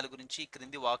ఋతుపవనాల గురించి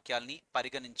క్రింది వాక్యాల్ని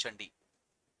పరిగణించండి.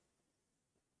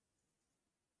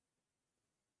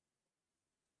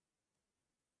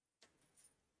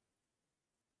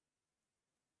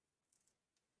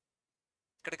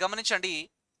 ఇక్కడ గమనించండి,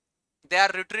 they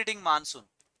are retreating monsoon.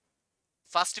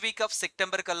 First week off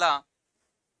September కల్లా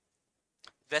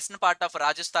western part of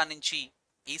Rajasthan నుంచి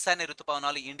ఈశాన్య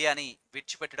ఋతుపవనాలు ఇండియాని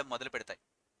విడిచిపెట్టడం మొదలు పెడతాయి.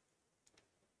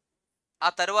 ఆ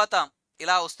తర్వాత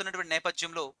ఇలా వస్తున్నటువంటి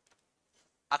నేపథ్యంలో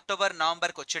October,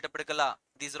 నవంబర్కి వచ్చేటప్పటికల్లా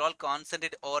these are all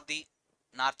concentrated over the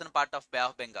northern part of bay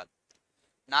of Bengal.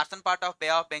 Northern part of bay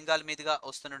of Bengal మీదుగా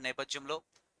వస్తున్న నేపథ్యంలో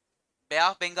బే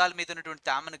ఆఫ్ బెంగాల్ మీద ఉన్నటువంటి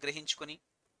తేమను గ్రహించుకొని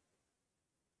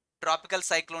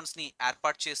ట్రాపికల్ సైక్లోన్స్ని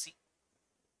ఏర్పాటు చేసి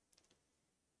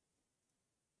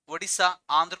Odisha,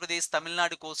 Andhra Pradesh,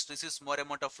 Tamil Nadu Coast receives more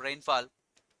amount of rainfall.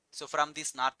 So from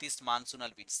this north east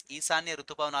monsoonal winds, ఈశాన్య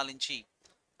ఋతుపవనాల నుంచి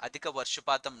అధిక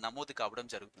వర్షపాతం నమోదు కావడం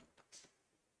జరుగుతుంది.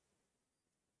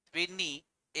 వీటిని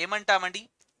ఏమంటామండి?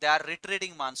 They are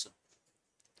retreating monsoon.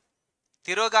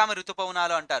 తిరోగామి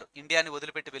ఋతుపవనాలు అంటారు, ఇండియాని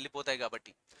వదిలిపెట్టి వెళ్ళిపోతాయి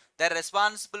కాబట్టి. They are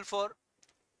responsible for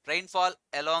rainfall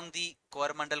along the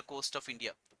Coromandel coast of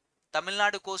India. Tamil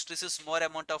Nadu coast receives more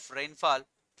amount of rainfall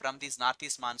from these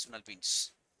northeast monsoonal winds.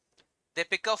 They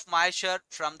pick up moisture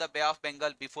from the Bay of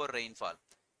Bengal before rainfall.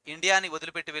 ఇండియాని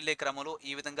వదిలిపెట్టి వెళ్ళే క్రమంలో,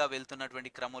 ఈ విధంగా వెళ్తున్నటువంటి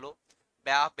క్రమంలో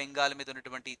బే of Bengal మీద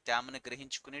ఉన్నటువంటి తేమను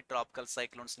గ్రహించుకుని ట్రాపికల్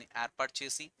సైక్లోన్స్ని ఏర్పాటు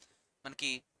చేసి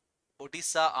మనకి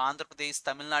Odisha, Andhra Pradesh,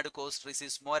 Tamil Nadu Coast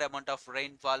receives more amount of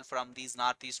rainfall from these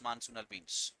north east monsoonal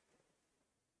winds.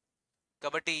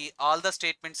 కాబట్టి all the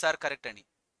statements are correct అండి.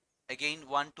 Again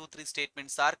 1, 2, 3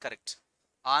 statements are correct.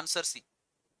 Answer C.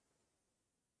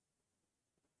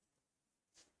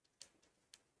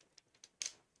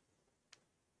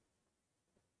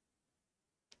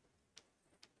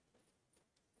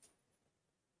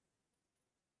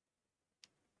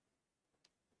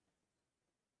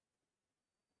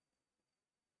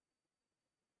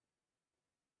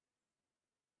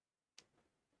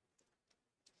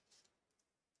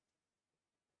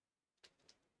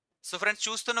 So friends,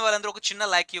 చూస్తున్న వాళ్ళందరూ ఒక చిన్న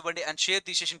లైక్ ఇవ్వండి and share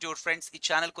the session to your friends. ఈ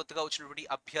channel కొత్తగా వచ్చినటువంటి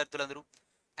అభ్యర్థులందరూ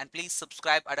and please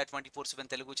subscribe at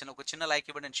 24/7 Telugu channel. ఒక చిన్న లైక్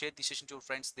ఇవ్వండి and share the session to your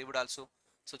friends. They would also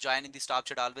so join in the stop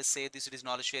chat. Always say this, it is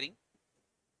knowledge sharing.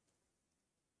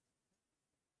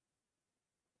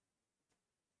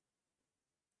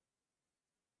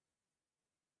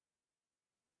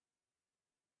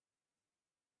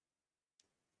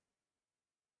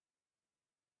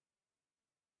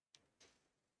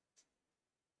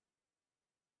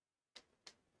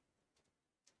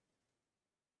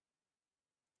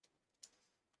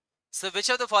 So which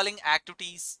of the following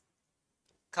activities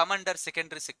come under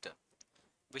secondary sector?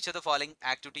 Which of the following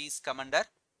activities come under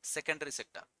secondary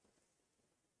sector?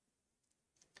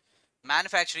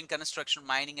 Manufacturing, construction,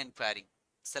 mining and quarrying.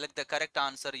 Select the correct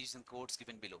answer using codes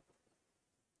given below.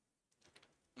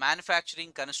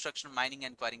 Manufacturing, construction, mining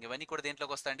and quarrying ఇవన్నీ కూడా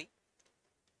దేంట్లోకి వస్తాయండి?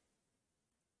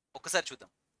 ఒక్కసారి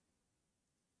చూద్దాం.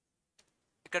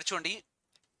 ఇక్కడ చూడండి,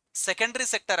 secondary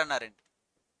sector అన్నారండి.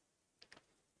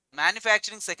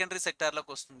 Manufacturing secondary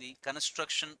సెక్టార్లోకి వస్తుంది,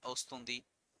 construction వస్తుంది,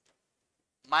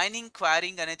 మైనింగ్,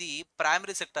 క్వారింగ్ అనేది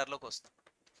ప్రైమరీ సెక్టార్లోకి వస్తుంది.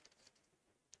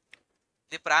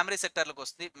 ఇది ప్రైమరీ సెక్టార్లోకి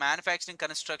వస్తుంది. మ్యానుఫ్యాక్చరింగ్,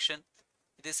 కన్స్ట్రక్షన్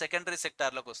ఇది సెకండరీ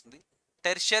సెక్టార్లోకి వస్తుంది.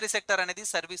 టెర్షియరీ సెక్టర్ అనేది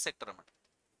సర్వీస్ సెక్టర్ అన్నమాట.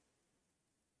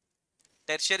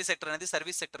 టెర్షియరీ సెక్టర్ అనేది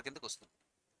సర్వీస్ సెక్టర్ కిందకి వస్తుంది.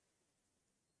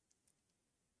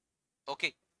 ఓకే,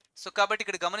 సో కాబట్టి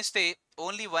ఇక్కడ గమనిస్తే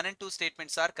only 1 and 2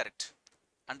 statements are correct.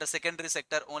 Under secondary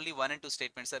sector only 1 and 2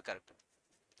 statements are correct.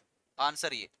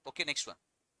 Answer A. Okay, next one.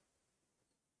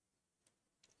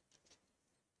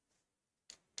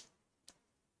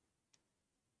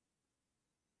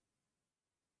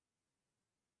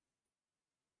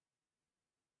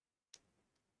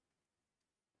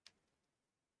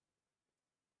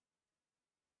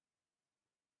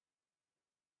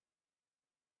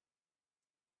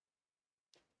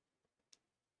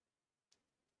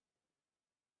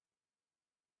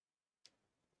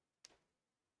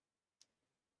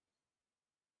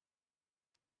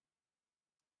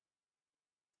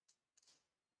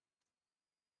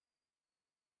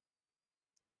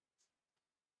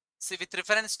 See, with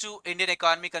reference to Indian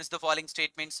economy, consider the following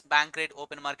statements: bank rate,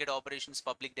 open market operations,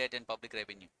 public debt, and public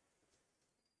revenue.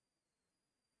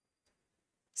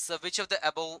 So, which of the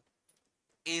above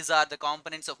are the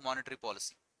components of monetary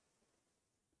policy?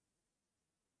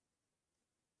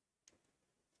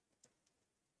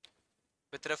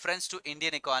 With reference to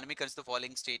Indian economy, consider the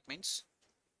following statements.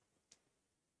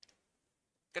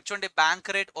 ఇక్కడ చూడండి, bank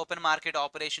rate, open market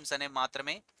operations అనేవి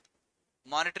మాత్రమే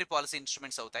monetary policy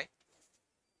instruments అవుతాయి.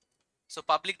 So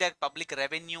public debt, public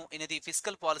revenue అనేది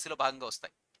fiscal పాలసీలో భాగంగా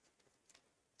వస్తాయి.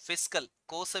 Fiscal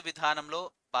కోస విధానంలో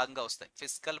భాగంగా వస్తాయి.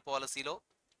 ఫిస్కల్ పాలసీలో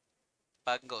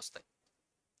భాగంగా వస్తాయి.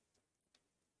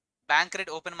 Bank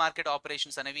rate, open market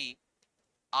operations అనేవి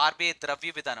ఆర్బీఐ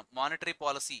ద్రవ్య విధానం, మానిటరీ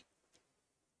పాలసీ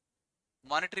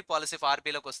ఆఫ్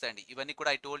ఆర్బీఐలోకి వస్తాయండి. ఇవన్నీ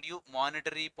కూడా I told you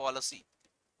monetary policy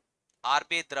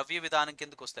RBI ద్రవ్య విధానం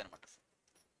కిందకు వస్తాయి అనమాట.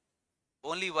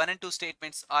 Only 1 and 2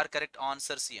 statements are correct.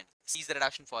 Answer C and C is the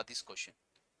redaction for this question.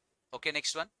 Okay,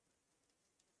 next one.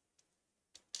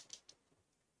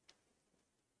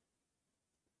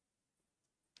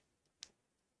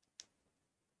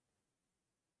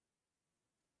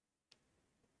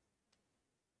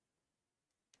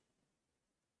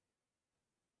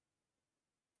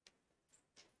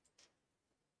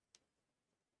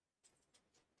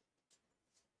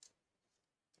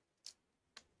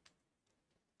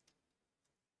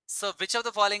 So, which of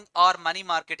the following are money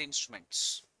market instruments?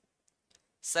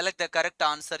 Select the correct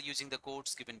answer using the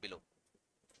codes given below.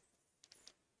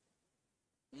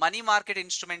 Money market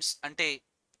instruments ante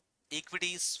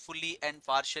equities, fully and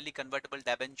partially convertible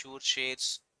debenture, shares.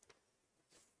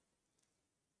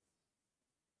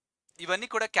 ఇవన్నీ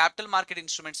కూడా capital market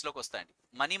instruments లోకి వస్తాయండి.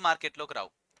 Money market లోకి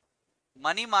రావు.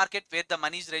 Money market wear the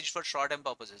money is raised for short term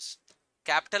purposes.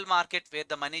 Capital market wear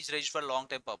the money is raised for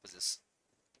long term purposes.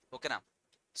 ఓకేనా?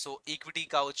 So equity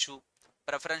కావచ్చు,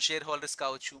 preference share holders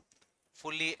కావచ్చు,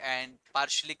 fully and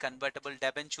partially convertible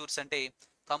డెబెంచూర్స్ అంటే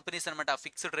companies అనమాట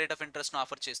fixed rate of interest ను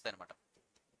offer చేస్తాయి అనమాట.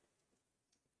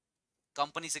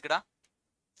 Companies ఇక్కడ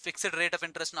fixed rate of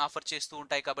interest ను ఆఫర్ చేస్తూ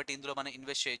ఉంటాయి కాబట్టి ఇందులో మనం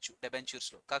ఇన్వెస్ట్ చేయొచ్చు డెబెంచూర్స్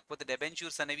లో. కాకపోతే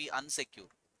డెబెంచూర్స్ అనేవి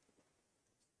అన్సెక్యూర్.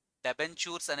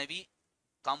 డెబెంచూర్స్ అనేవి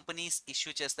కంపెనీస్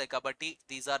ఇష్యూ చేస్తాయి కాబట్టి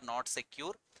these are not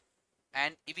secure.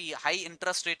 And ఇవి హై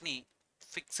ఇంట్రెస్ట్ రేట్ ని,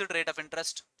 fixed rate of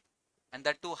interest and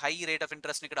that to high rate of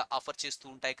interest ని ఇక్కడ ఆఫర్ చేస్తూ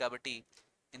ఉంటాయి కాబట్టి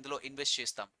ఇందులో ఇన్వెస్ట్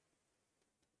చేస్తాం.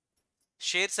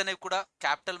 షేర్స్ అనేవి కూడా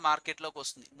క్యాపిటల్ మార్కెట్లోకి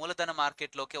వస్తుంది, మూలధన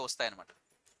మార్కెట్లోకే వస్తాయన్నమాట.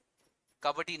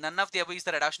 కాబట్టి none of the above is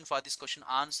the reduction for this question.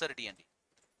 Answer D అండి.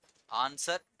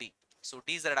 Answer D. So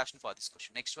D is the reduction for this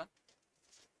question. Next one.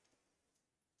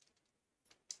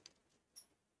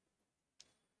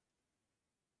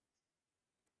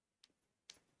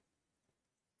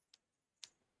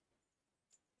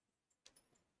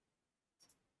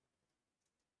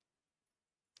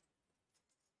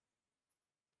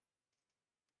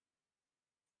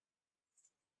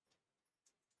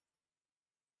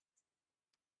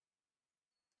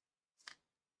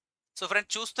 So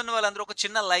friends, చూస్తున్న వాళ్ళందరూ ఒక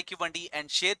చిన్న లైక్ ఇవ్వండి and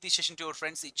share the session to your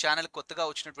friends. ఈ channel కొత్తగా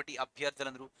వచ్చినటువంటి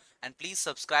అభ్యర్థులందరూ అండ్ ప్లీజ్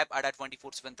సబ్స్క్రైబ్ అడా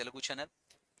 24/7 Telugu channel.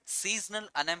 Seasonal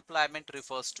unemployment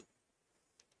refers to,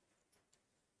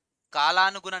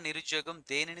 కాలానుగుణ నిరుద్యోగం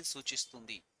దేనిని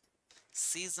సూచిస్తుంది?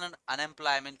 Seasonal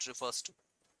unemployment refers to.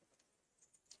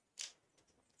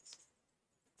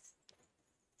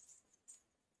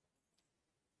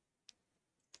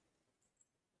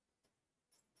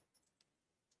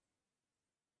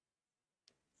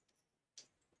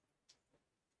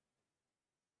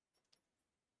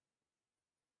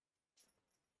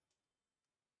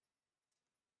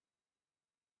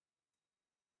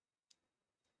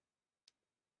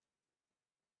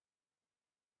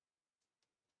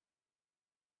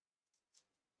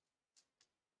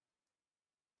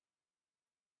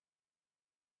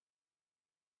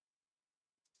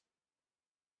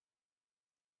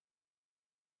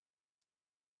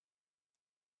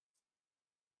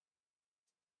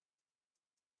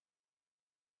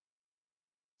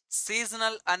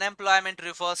 Seasonal unemployment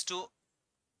refers to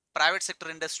private sector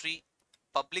industry,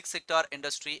 public sector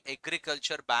industry,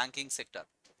 agriculture, banking sector.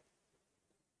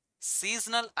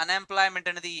 Seasonal unemployment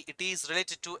అనేది it is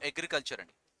related to agriculture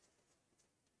అండి.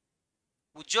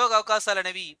 ఉద్యోగ అవకాశాలు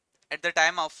అనేవి at the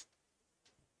time of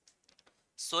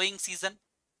sowing season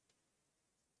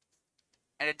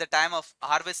and at the time of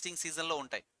harvesting సీజన్లో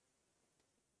ఉంటాయి.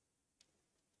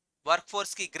 Work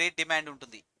ఫోర్స్కి great demand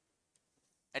ఉంటుంది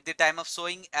at the time of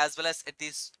sowing as well as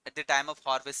at the time of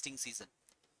harvesting season.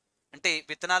 అంటే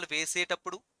విత్తనాలు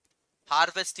వేసేటప్పుడు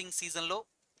హార్వెస్టింగ్ సీజన్లో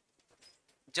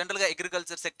జనరల్గా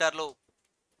అగ్రికల్చర్ సెక్టార్లో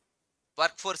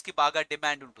work ఫోర్స్కి బాగా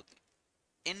డిమాండ్ ఉంటుంది.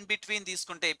 ఇన్ బిట్వీన్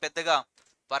తీసుకుంటే పెద్దగా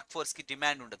వర్క్ ఫోర్స్కి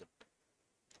డిమాండ్ ఉండదు.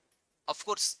 అఫ్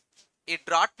కోర్స్ ఈ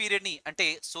డ్రాట్ పీరియడ్ని, అంటే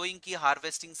సోయింగ్కి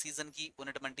హార్వెస్టింగ్ సీజన్కి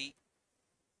ఉన్నటువంటి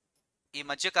ఈ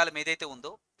మధ్యకాలం ఏదైతే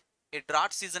ఉందో ఈ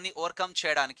డ్రాట్ సీజన్ని ఓవర్కమ్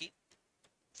చేయడానికి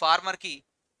ఫార్మర్కి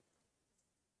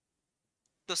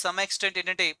టు సమ్ ఎక్స్టెంట్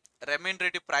ఏంటంటే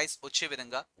రెమ్యూనరేటివ్ ప్రైస్ వచ్చే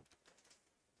విధంగా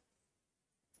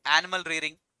యానిమల్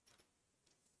రీరింగ్,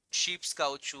 షీప్స్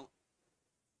కావచ్చు,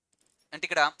 అంటే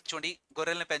ఇక్కడ చూడండి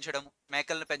గొర్రెలను పెంచడం,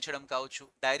 మేకలను పెంచడం కావచ్చు,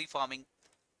 డైరీ ఫార్మింగ్,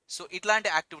 సో ఇట్లాంటి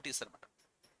యాక్టివిటీస్ అనమాట.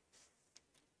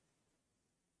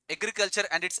 Agriculture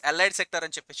and it's allied sector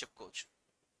అని చెప్పి చెప్పుకోవచ్చు.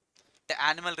 అంటే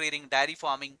యానిమల్ రీరింగ్, డైరీ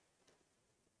ఫార్మింగ్,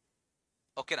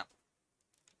 ఓకేనా,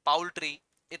 పౌల్ట్రీ,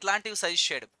 ఇట్లాంటివి సజెస్ట్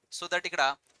చేయడం సో దట్ ఇక్కడ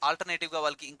ఆల్టర్నేటివ్గా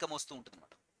వాళ్ళకి ఇన్కమ్ వస్తూ ఉంటుంది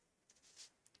అనమాట.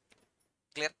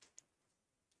 Clear?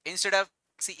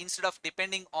 instead of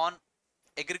depending on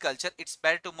agriculture, it's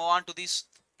better to move on to this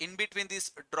in between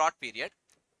this drought period.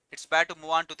 It's better to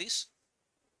move on to this,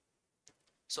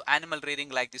 so animal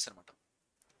rearing like this అనమాట.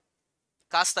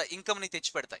 కాస్త income ని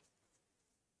తెచ్చి పెడతాయి.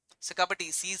 So కాబట్టి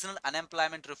seasonal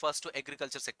unemployment refers to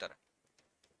agriculture sector.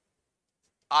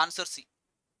 Answer C.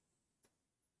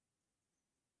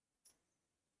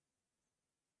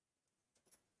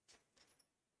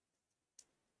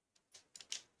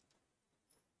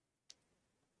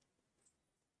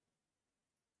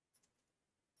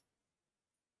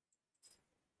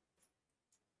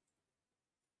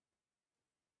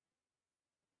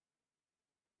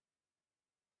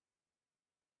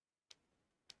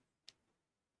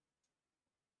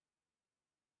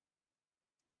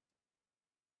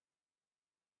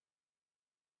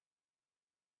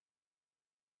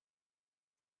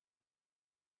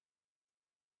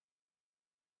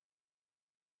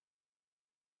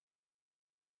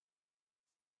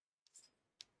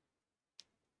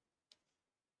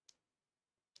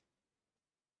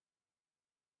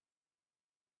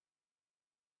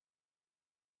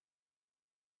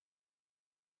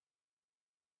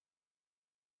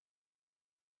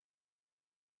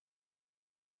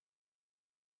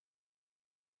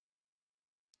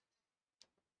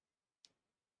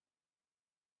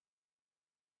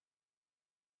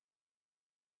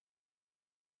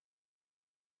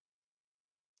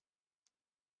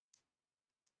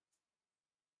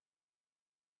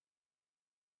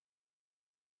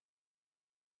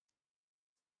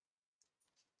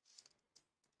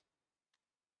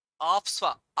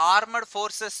 ఆఫ్స్వా armoured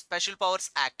forces special powers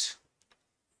act.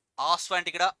 ఆఫ్స్వా అంటే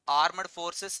ఇక్కడ armoured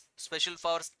forces special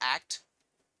powers act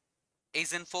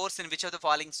is in force in which of the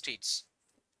following states.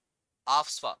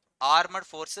 ఆఫ్స్వా armoured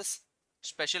forces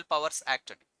special powers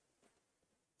act అండి.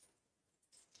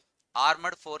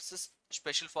 Armoured forces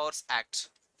special powers act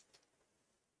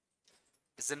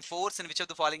is in force in which of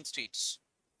the following states?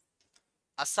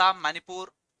 Assam Manipur.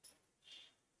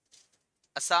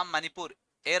 Assam Manipur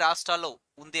ఏ రాష్ట్రాల్లో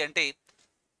ఉంది అంటే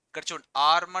ఇక్కడ చూడండి,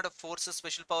 armoured forces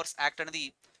special powers act అనేది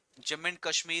Jammu and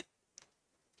Kashmir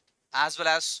as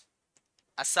well as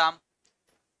Assam,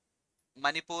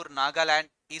 Manipur,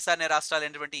 Nagaland, ఈశాన్య రాష్ట్రాలు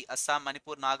అయినటువంటి అస్సాం,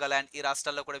 మణిపూర్, నాగాలాండ్ ఈ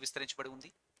రాష్ట్రాల్లో కూడా విస్తరించబడి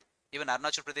ఉంది. Even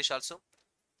Arunachal Pradesh also.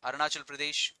 Arunachal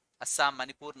Pradesh, Assam,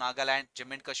 Manipur, Nagaland,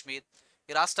 Jammu and Kashmir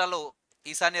ఈ రాష్ట్రాల్లో,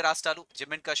 ఈశాన్య రాష్ట్రాలు,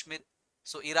 జమ్మూ అండ్ కాశ్మీర్,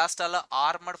 సో ఈ రాష్ట్రాల్లో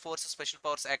armoured forces special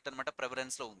powers act అనమాట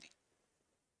ప్రిఫరెన్స్ లో ఉంది.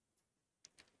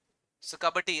 సో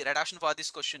కాబట్టి reduction for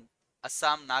this question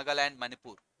Assam, Nagaland,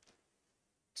 Manipur.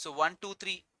 So 1 2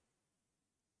 3.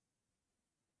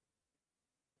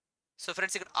 So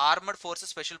friends ఇక్కడ armoured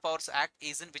forces special powers act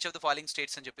is in which of the following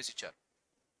states అని చెప్పేసి ఇచ్చారు.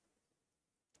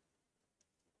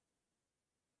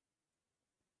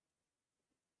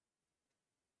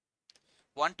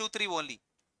 1 2 3 only.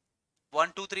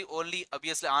 1 2 3 only.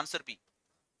 Obviously answer B.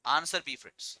 Answer B,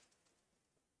 friends.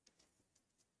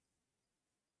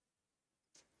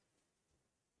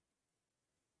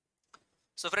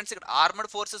 So friends, ఇక్కడ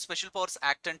armoured forces special powers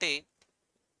act అంటే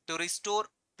to restore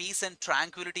piece and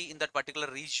Tranquility in that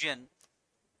particular region.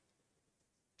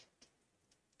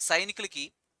 సైనికులకి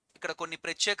ఇక్కడ కొన్ని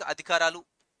ప్రత్యేక అధికారాలు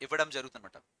ఇవ్వడం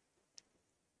జరుగుతుందన్నమాట.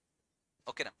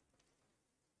 ఓకేనా.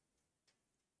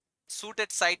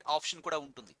 సూటెడ్ సైట్ ఆప్షన్ కూడా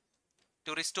ఉంటుంది.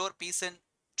 To restore piece and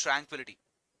Tranquility,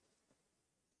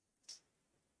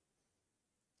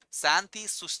 Shanti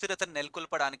సుస్థిరతను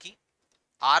నెలకొల్పడానికి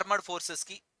armoured forces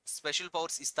కి స్పెషల్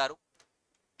పవర్స్ ఇస్తారు.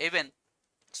 ఈవెన్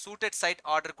సూటెడ్ సైట్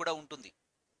ఆర్డర్ కూడా ఉంటుంది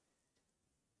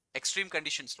ఎక్స్ట్రీమ్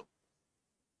కండిషన్స్ లో.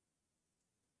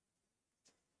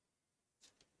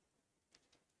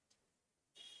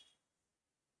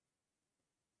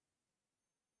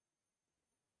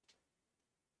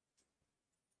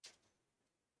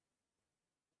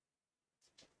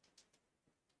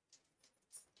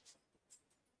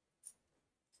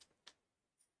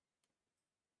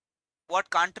 What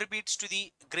contributes to the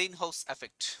greenhouse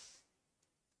effect?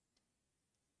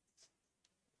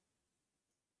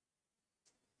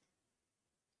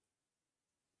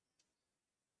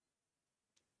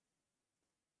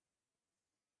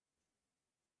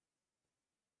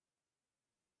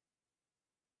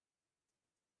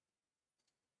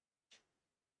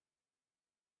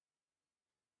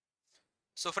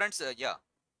 So friends yeah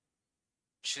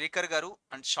Srikar గారు,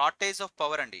 అండ్ షార్టేజ్ ఆఫ్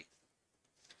పవర్ అండి.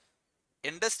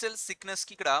 Industrial sickness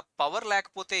కి ఇక్కడ power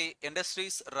లేకపోతే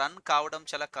ఇండస్ట్రీస్ రన్ కావడం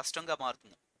చాలా కష్టంగా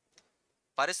మారుతుంది.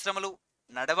 పరిశ్రమలు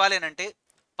నడవాలి అంటే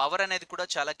పవర్ అనేది కూడా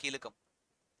చాలా కీలకం.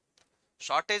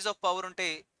 షార్టేజ్ ఆఫ్ పవర్ ఉంటే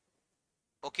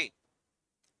ఓకే,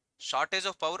 షార్టేజ్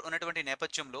ఆఫ్ పవర్ ఉన్నటువంటి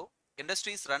నేపథ్యంలో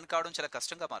ఇండస్ట్రీస్ రన్ కావడం చాలా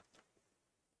కష్టంగా మారుతుంది.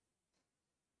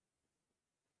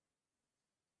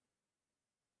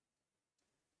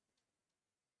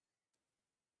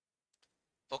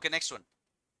 Okay, next one.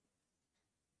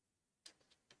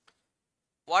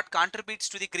 What contributes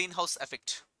to the greenhouse effect?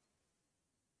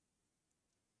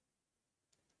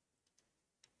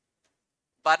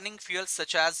 Burning fuels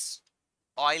such as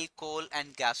oil, coal and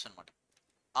gas అన్నమాట.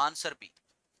 Answer B.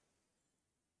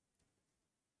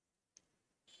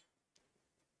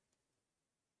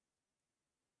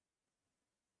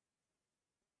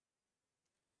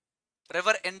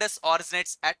 River Indus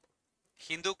originates at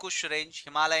Hindu Kush range,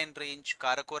 Himalayan range,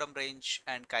 Karakoram range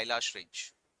and Kailash range.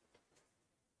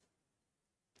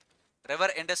 River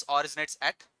Indus originates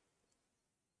at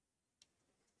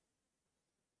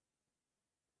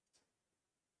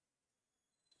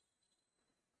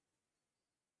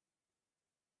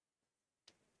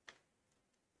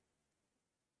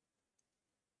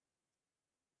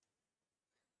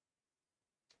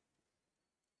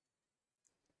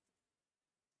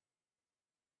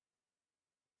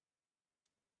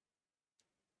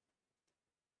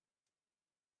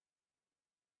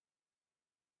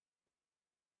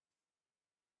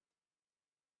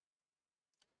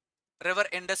River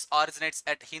Indus originates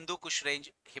at Hindu Kush range,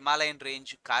 Himalayan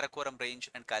range, Karakoram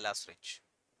range and Kailash range.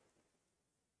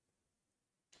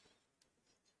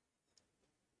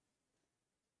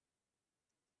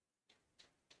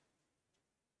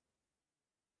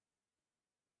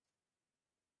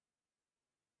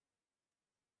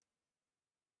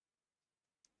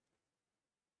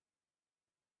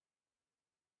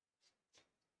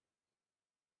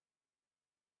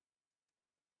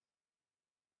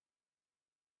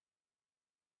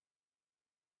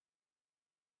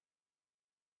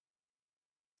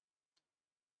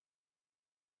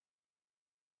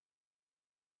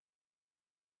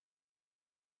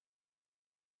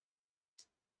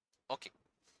 Okay.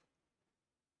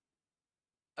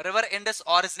 River Indus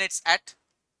originates at,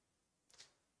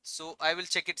 so I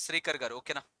will check it Srikar గారు,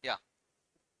 ఓకేనా? Yeah,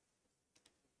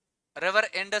 river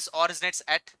Indus originates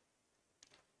at,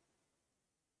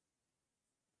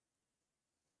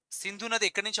 Sindhu నది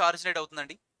ఎక్కడి నుంచి originate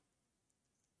అవుతుందండి?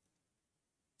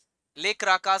 Lake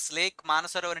Rakas, lake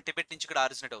Mansarovar అని Tibet నుంచి ఇక్కడ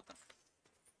originate అవుతుంది.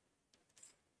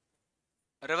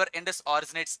 River Indus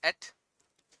originates at,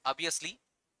 obviously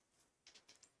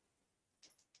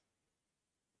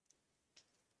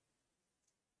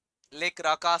lake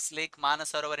Rakas, lake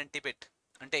Mansarovar in Tibet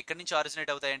అంటే ఎక్కడి నుంచి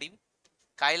ఆరిజినేట్ అవుతాయండి?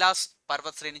 కైలాస్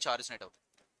పర్వత శ్రేణి నుంచి ఆరిజినేట్ అవుతాయి.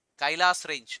 కైలాస్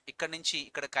రేంజ్ ఇక్కడ నుంచి,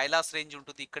 ఇక్కడ కైలాస్ రేంజ్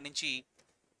ఉంటుంది, ఇక్కడ నుంచి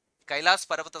కైలాస్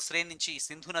పర్వత శ్రేణి నుంచి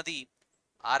సింధు నది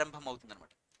ఆరంభం అవుతుంది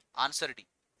అనమాట. Answer D.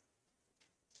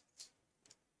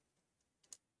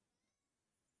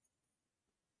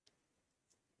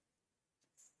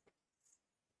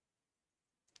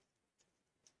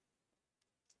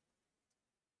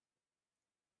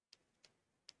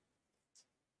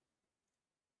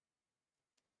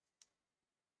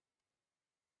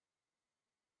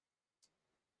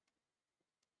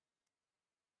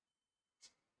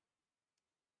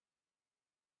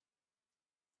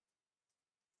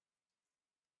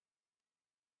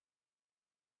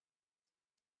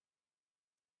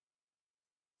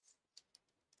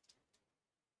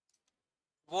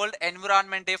 World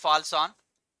environment day falls on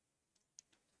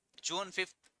June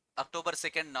 5th, October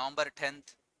 2nd, November 10th,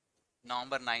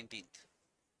 November 19th.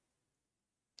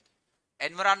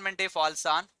 Environment Day falls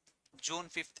on June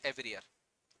 5th every year.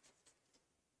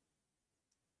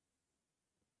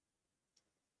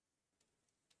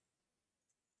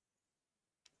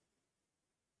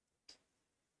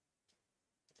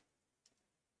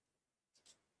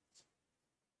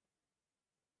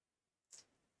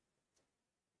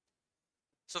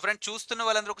 So friends, చూస్తున్న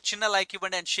వాళ్ళందరూ ఒక చిన్న లైక్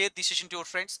ఇవ్వండి and share the session to your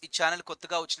friends. ఈ channel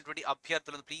కొత్తగా వచ్చినటువంటి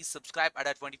అభ్యర్థులను please subscribe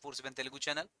అడా 24/7 Telugu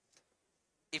channel.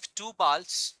 If two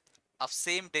balls of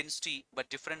same density but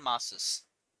different masses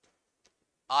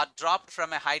are dropped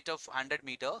from a height of 100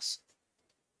 meters,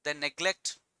 then neglect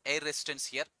air resistance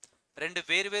here. రెండు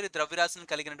వేరు ద్రవ్యరాశిని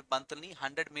కలిగిన బంతుల్ని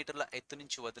 100 మీటర్ల ఎత్తు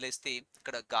నుంచి వదిలేస్తే,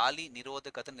 ఇక్కడ గాలి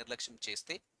నిరోధకత నిర్లక్ష్యం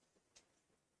చేస్తే,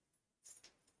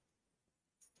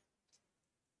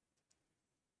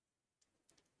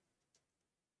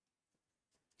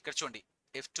 ఇక్కడ చూడండి,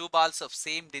 if two balls of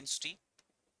same density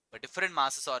but different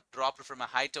masses are dropped from a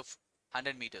height of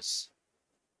 100 meters,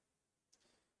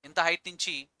 ఇంత హైట్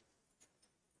నుంచి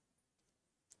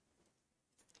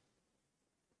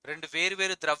రెండు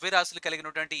వేరు ద్రవ్యరాశులు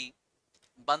కలిగినటువంటి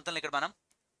బంతుల్ని ఇక్కడ మనం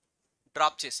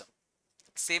డ్రాప్ చేసాం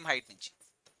సేమ్ హైట్ నుంచి.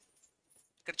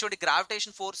 ఇక్కడ చూడండి,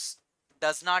 gravitation force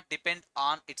does not depend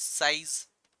on it's size,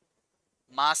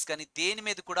 mass కానీ దేని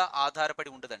మీద కూడా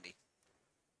ఆధారపడి ఉండదండి.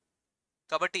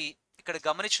 కాబట్టి ఇక్కడ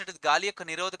గమనించినట్టు గాలి యొక్క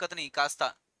నిరోధకతని కాస్త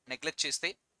నెగ్లెక్ట్ చేస్తే,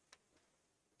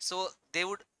 so they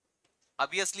would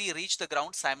obviously reach the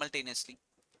ground simultaneously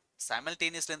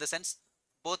in the sense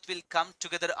both will come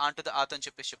together onto the earth అని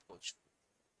చెప్పేసి చెప్పుకోవచ్చు.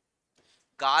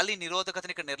 గాలి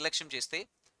నిరోధకతని ఇక్కడ నిర్లక్ష్యం చేస్తే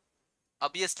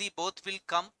obviously both will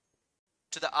come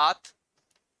together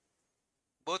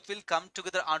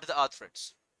onto the earth, friends.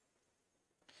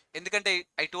 ఎందుకంటే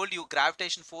I told you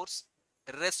gravitation force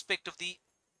irrespective of the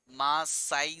mass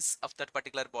size of that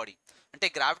particular body. అంటే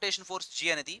gravitation force G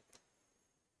అనేది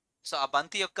సో ఆ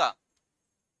బంతి యొక్క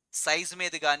సైజ్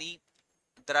మీద కానీ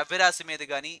ద్రవ్యరాశి మీద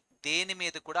కానీ దేని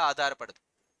మీద కూడా ఆధారపడదు.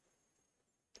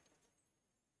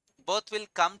 Both will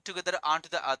come together on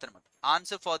to the earth అన్నమాట.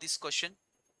 Answer for this question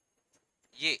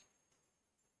A.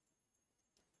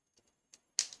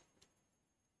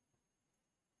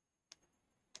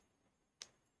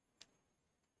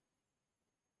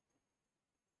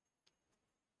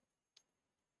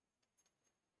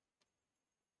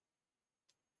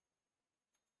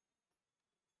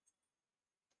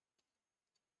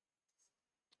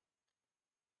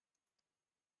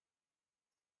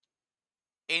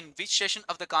 In which session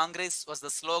of the Congress was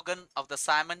the slogan of the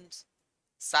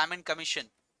Salmon Commission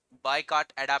boycott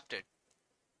adopted?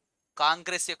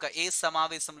 Congress యొక్క ఏ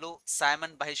సమావేశంలో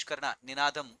సామన్ బహిష్కరణ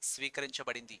నినాదం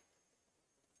స్వీకరించబడింది?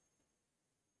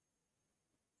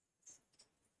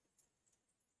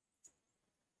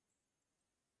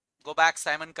 Go back.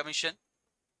 సైమన్ కమిషన్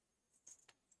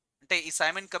అంటే ఈ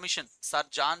Simon commission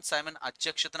sir John Simon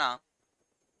అధ్యక్షతన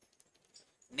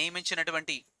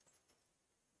నియమించినటువంటి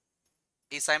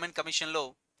ఈ సైమన్ కమిషన్లో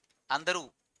అందరూ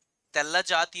తెల్ల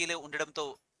జాతీయులే ఉండడంతో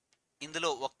ఇందులో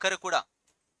ఒక్కరు కూడా,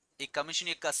 ఈ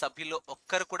కమిషన్ యొక్క సభ్యుల్లో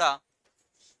ఒక్కరు కూడా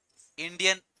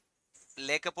ఇండియన్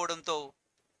లేకపోవడంతో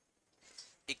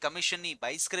ఈ కమిషన్ని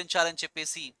బహిష్కరించాలని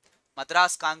చెప్పేసి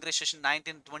మద్రాస్ కాంగ్రెస్ సెషన్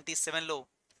 1927లో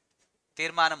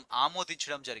తీర్మానం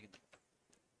ఆమోదించడం జరిగింది.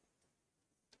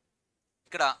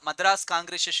 ఇక్కడ మద్రాస్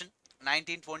కాంగ్రెస్ సెషన్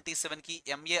 1927కి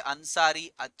ఎంఏ అన్సారీ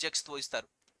అధ్యక్షత వహిస్తారు.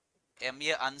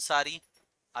 ఎంఏ అన్సారీ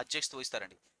అధ్యక్షత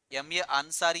వహిస్తారండి. ఎంఏ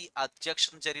అన్సారీ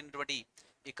అధ్యక్షతన జరిగినటువంటి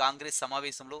ఈ కాంగ్రెస్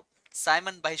సమావేశంలో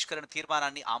సైమన్ బహిష్కరణ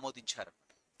తీర్మానాన్ని ఆమోదించారు.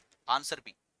 Answer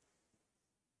B.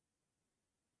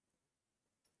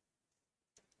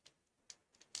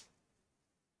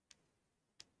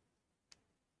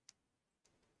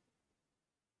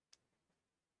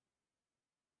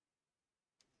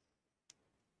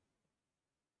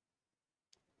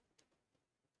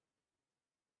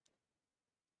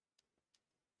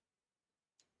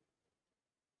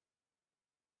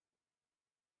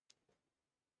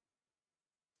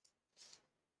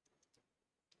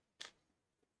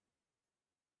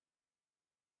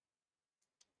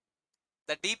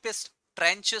 The deepest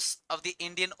trenches of the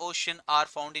Indian Ocean are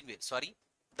found in where? Sorry.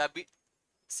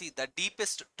 The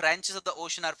deepest trenches of the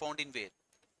ocean are found in where?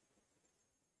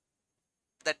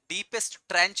 The deepest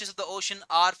trenches of the ocean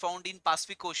are found in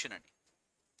Pacific Ocean.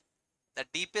 The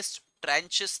deepest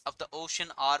trenches of the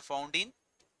ocean are found in,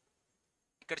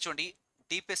 ఇక్కడ చూడండి,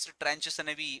 deepest trenches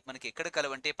అనేవి మనకి ఎక్కడ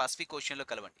కలవంటే Pacific ocean లో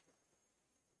కలవండి.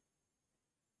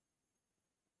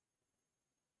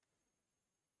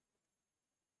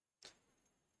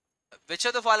 Which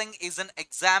of the following is an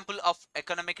example of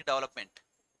economic development?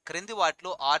 క్రింది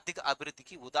వాటిలో ఆర్థిక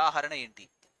అభివృద్ధికి ఉదాహరణ ఏంటి?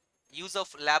 Use of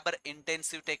labor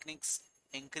intensive techniques,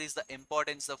 increase the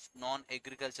importance of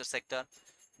non-agriculture sector,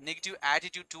 negative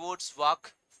attitude towards work,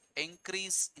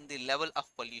 increase in the level of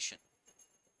pollution.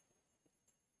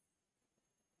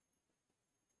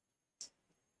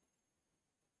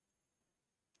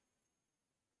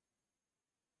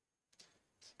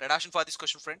 Redaction for this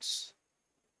question, friends.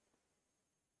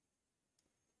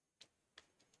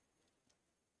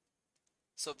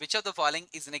 So which of the following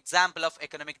is an example of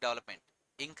economic development?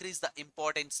 Increase the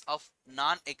importance of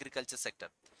non-agriculture sector.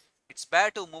 It's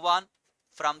better to move on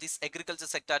from this agriculture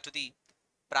sector to the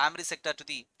primary sector to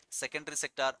the secondary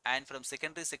sector, and from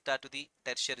secondary sector to the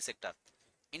tertiary sector.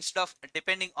 Instead of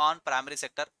depending on primary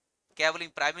sector, కేవలం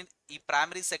ఈ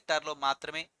primary sector లో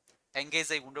మాత్రమే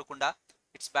engage అయి ఉండకుండా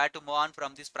it's better to move on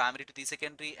from this primary to the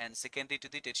secondary and secondary to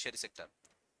the tertiary sector.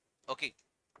 Okay.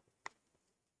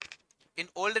 In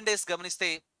olden days గమనిస్తే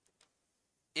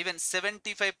even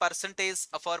 75%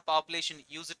 of our population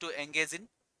used to engage in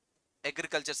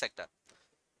agriculture sector.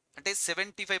 అంటే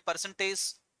 75%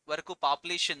 వరకు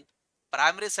population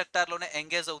primary సెక్టార్లోనే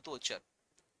engage అవుతూ వచ్చారు.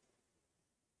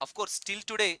 Of course still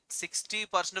today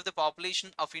 60% of the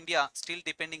population of India still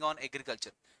depending on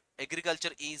agriculture.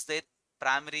 Agriculture is there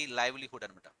primary livelihood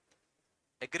అనమాట.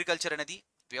 Agriculture అనేది,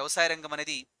 వ్యవసాయ రంగం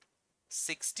అనేది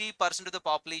 60% of the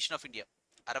population of India,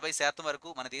 60% వరకు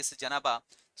మన దేశ జనాభా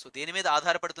సో దేని మీద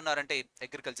ఆధారపడుతున్నారంటే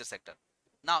అగ్రికల్చర్ సెక్టర్.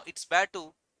 నా it's bad to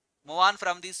move on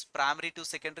from this primary to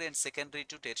secondary and secondary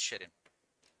to tertiary.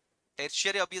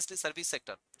 Tertiary obviously service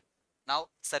sector. Now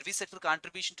service sector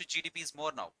contribution to GDP is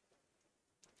more now.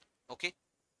 Okay.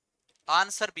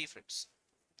 Answer B, friends.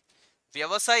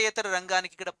 వ్యవసాయేతర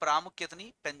రంగానికి ఇక్కడ ప్రాముఖ్యతని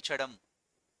పెంచడం.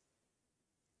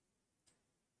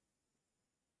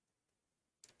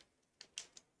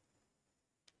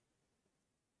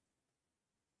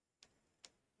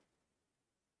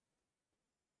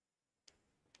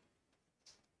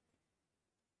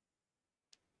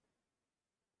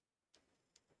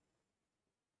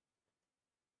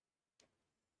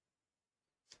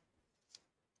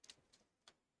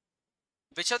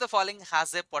 Which of the following has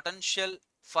a potential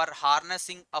for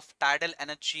harnessing of tidal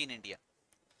energy in India?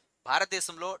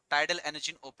 భారతదేశంలో టైడల్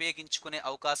ఎనర్జీని ఉపయోగించుకునే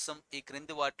అవకాశం ఈ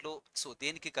క్రింది వాటిలో సో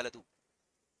దేనికి కలదు?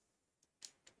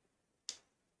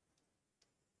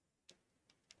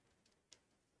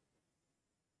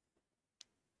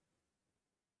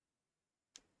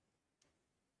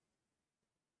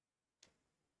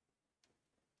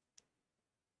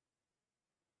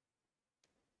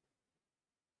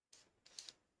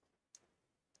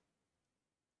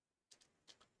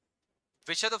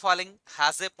 Which of the following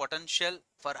has a potential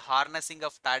for harnessing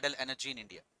of tidal energy in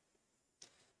India?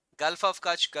 Gulf of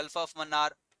Kutch, Gulf of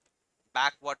Mannar,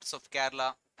 backwaters of Kerala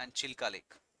and Chilka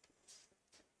Lake.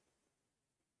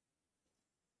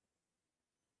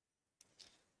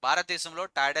 భారతదేశంలో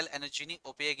టైడల్ ఎనర్జీని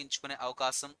ఉపయోగించుకునే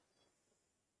అవకాశం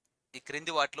ఈ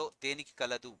క్రింది వాటిలో దేనికి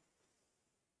కలదు?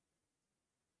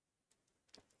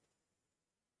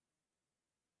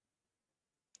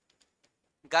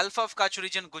 Gulf of Kutch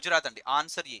region Gujarat అండి.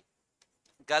 Answer A.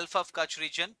 Gulf of Kutch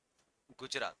region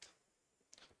Gujarat.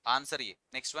 Answer A.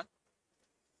 Next one.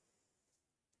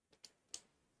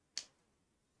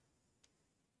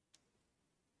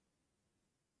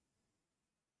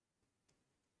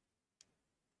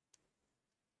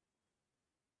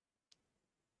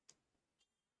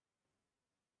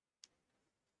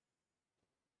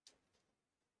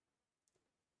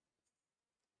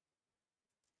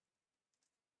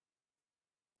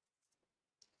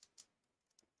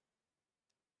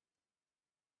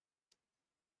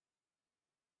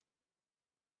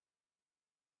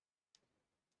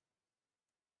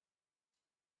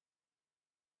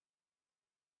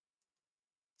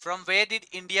 From where did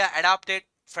India adapted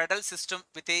federal system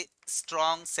with a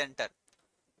strong centre?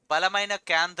 బలమైన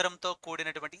కేంద్రంతో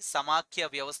కూడినటువంటి సమాఖ్య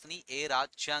వ్యవస్థని ఏ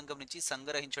రాజ్యాంగం నుంచి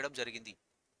సంగ్రహించడం జరిగింది?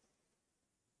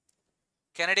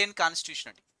 కెనడియన్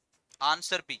కాన్స్టిట్యూషన్ అండి.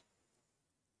 Answer B.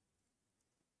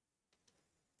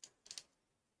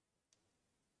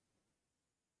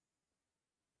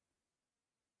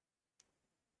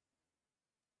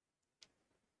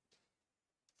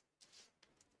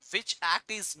 Which act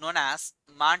is known as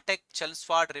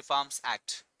Montague-Chelmsford Reforms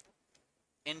Act?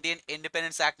 Indian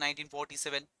Independence Act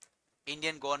 1947,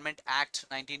 Indian Government Act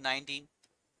 1919,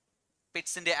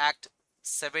 Pitt's India Act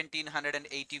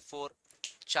 1784,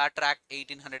 Charter Act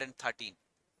 1813.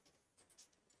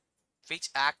 Which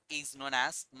act is known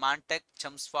as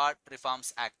Montague-Chelmsford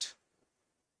Reforms Act?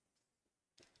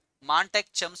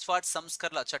 మాంటెక్-చెమ్స్ఫర్డ్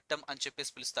సంస్కరణల చట్టం అని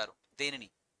చెప్పేసి పిలుస్తారు దేనిని?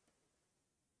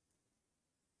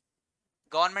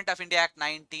 Government of India act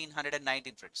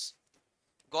 1919 friends.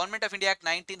 Government of India act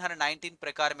 1919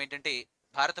 ప్రకారం ఏంటంటే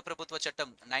భారత ప్రభుత్వ చట్టం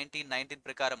 1919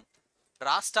 ప్రకారం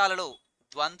రాష్ట్రాలలో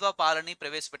ద్వంద్వ పాలనని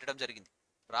ప్రవేశపెట్టడం జరిగింది.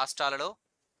 రాష్ట్రాలలో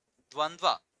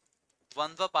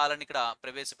ద్వంద్వ పాలన ఇక్కడ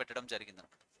ప్రవేశపెట్టడం జరిగింది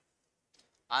అనమాట.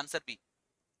 Answer B.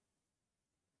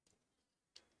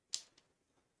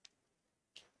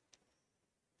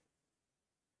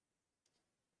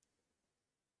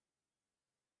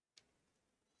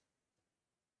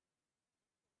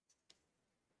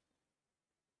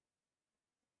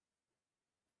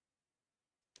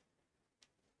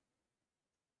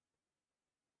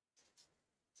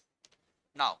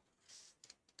 Now,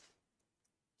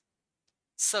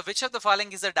 so which of the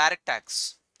following is a direct tax?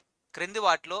 క్రింది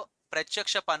వాటిలో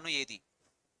ప్రత్యక్ష పన్ను ఏది?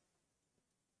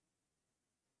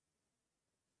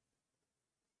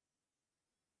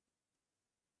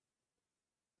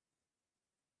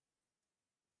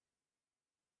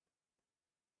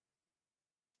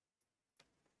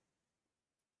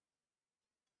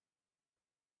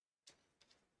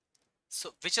 So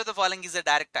which of the following is a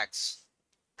direct tax?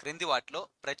 క్రింది వాటిలో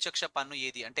ప్రత్యక్ష పన్ను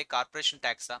ఏది అంటే corporation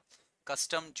ట్యాక్సా,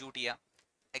 custom డ్యూటీయా,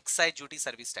 excise duty,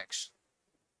 service tax?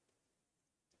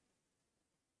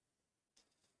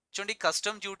 చూడండి,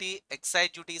 custom duty, excise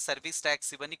duty, service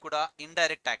tax ఇవన్నీ కూడా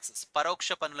ఇండైరెక్ట్ ట్యాక్సెస్,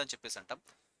 పరోక్ష పన్నులు అని చెప్పేసి అంటాం.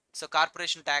 So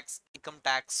corporation tax, income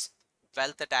tax,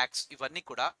 wealth tax ఇవన్నీ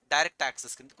కూడా డైరెక్ట్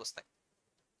ట్యాక్సెస్ కిందకి వస్తాయి.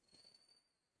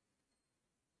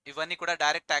 ఇవన్నీ కూడా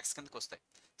డైరెక్ట్ ట్యాక్స్ కిందకి వస్తాయి.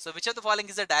 So which of the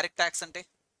following is a direct tax అంటే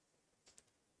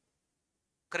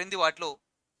క్రింది వాటిలో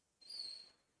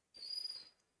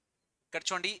ఇక్కడ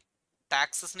చూడండి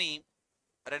ట్యాక్సెస్ ని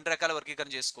రెండు రకాల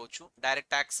వర్గీకరణ చేసుకోవచ్చు.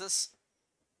 డైరెక్ట్ ట్యాక్సెస్,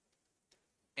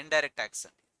 ఇండైరెక్ట్ ట్యాక్స్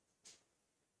అండి.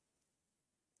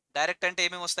 డైరెక్ట్ అంటే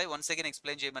ఏమేమి వస్తాయి వన్స్ అగైన్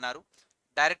ఎక్స్ప్లెయిన్ చేయమన్నారు.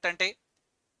 డైరెక్ట్ అంటే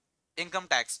income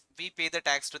tax, we pay the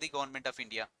tax to the government of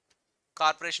India.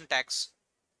 Corporation tax,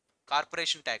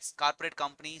 corporate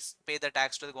companies pay the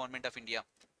tax to the government of India.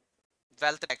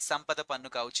 Wealth tax, సంపద పన్ను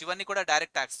కావచ్చు, ఇవన్నీ కూడా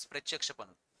డైరెక్ట్ ట్యాక్సెస్, ప్రత్యక్ష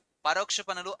పన్నులు. పరోక్ష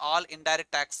పన్నులు all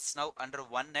indirect taxes now under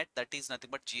one net, that is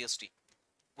nothing but GST,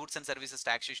 goods and services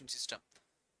taxation system.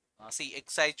 C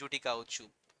excise duty కావచ్చు,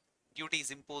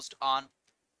 duties imposed on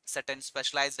certain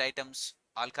specialised items,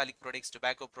 alcoholic products,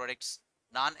 tobacco products,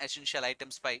 non essential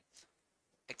items pi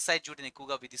excise డ్యూటీని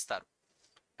ఎక్కువగా విధిస్తారు.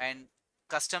 And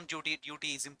custom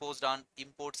duty is imposed on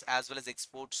imports as well as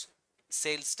exports.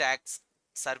 Sales tax,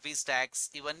 service tax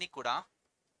ఇవన్నీ కూడా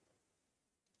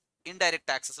indirect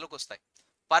ట్యాక్సెస్లోకి వస్తాయి,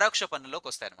 పరోక్ష పన్నులోకి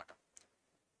వస్తాయి అనమాట.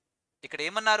 ఇక్కడ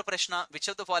ఏమన్నారు ప్రశ్న, which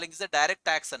of the following is the direct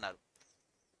tax అన్నారు.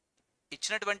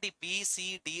 ఇచ్చినటువంటి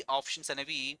బిసిడి ఆప్షన్స్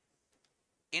అనేవి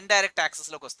ఇండైరెక్ట్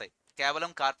ట్యాక్సెస్లోకి వస్తాయి.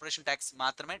 కేవలం కార్పొరేషన్ ట్యాక్స్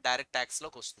మాత్రమే డైరెక్ట్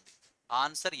ట్యాక్స్లోకి వస్తుంది.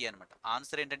 ఆన్సర్ ఏ అనమాట.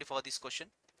 ఆన్సర్ ఏంటంటే for this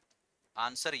question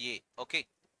answer A. Okay,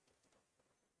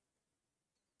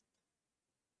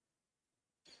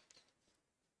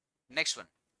 next one.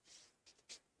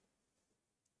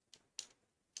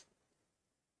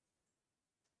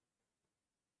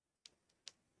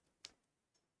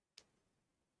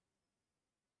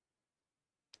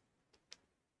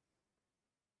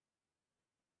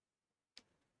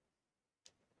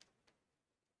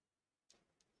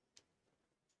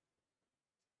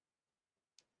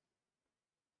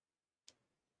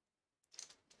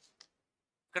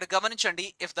 ఇక్కడ గమనించండి,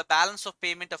 if the balance of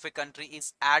payment of a country is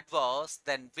adverse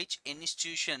then which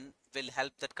institution will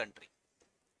help that country?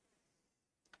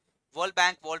 World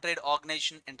bank, world trade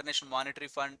organisation, international monetary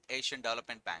fund, Asian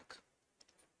development bank.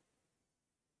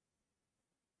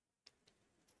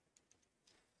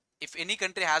 If any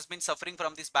country has been suffering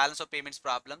from this balance of payments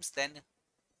problems,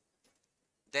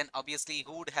 then obviously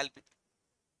who would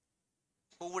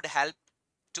help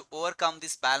to overcome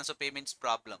this balance of payments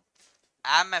problem?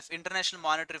 IMF, international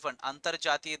monetary fund,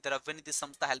 అంతర్జాతీయ ద్రవ్యనిధి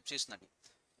సంస్థ help చేస్తుందండి.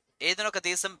 ఏదైనా ఒక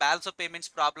దేశం balance of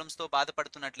payments ప్రాబ్లమ్స్తో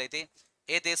బాధపడుతున్నట్లయితే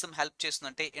ఏ దేశం help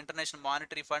చేస్తుందంటే international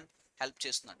monetary fund help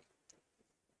చేస్తుందండి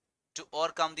to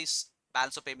overcome this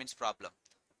balance of payments problem.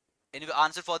 Anyway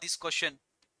answer for this question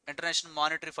international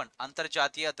monetary fund,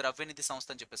 అంతర్జాతీయ ద్రవ్యనిధి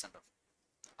సంస్థ అని చెప్పేసి అంటారు.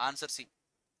 Answer C.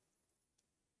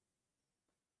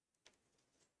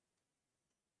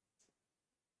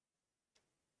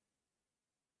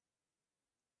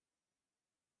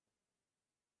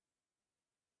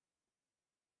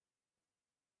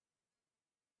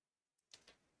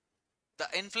 The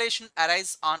inflation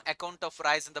arises on account of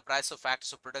rise in the price of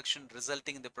factors of production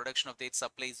resulting in the production of the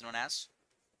supply is known as.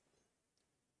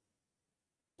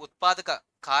 ఉత్పాదక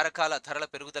కారకాల ధరల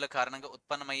పెరుగుదల కారణంగా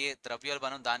ఉత్పన్నమయ్యే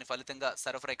ద్రవ్యోల్బణం, దాని ఫలితంగా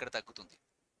సరఫరా ఇక్కడ తగ్గుతుంది.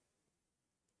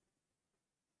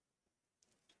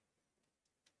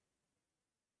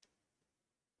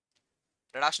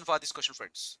 Redaction for this question,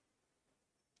 friends.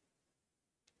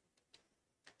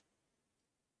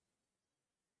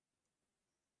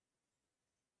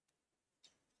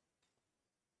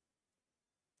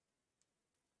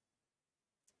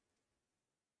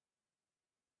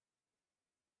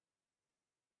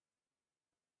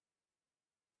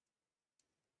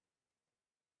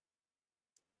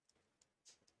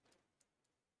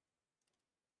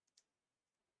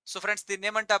 So friends దీన్ని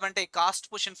ఏమంటామంటే కాస్ట్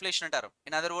పుష్ ఇన్ఫ్లేషన్ అంటారు.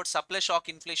 In other word supply shock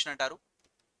inflation అంటారు.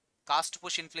 Cost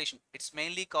push inflation it's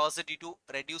mainly caused due to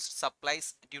reduced supplies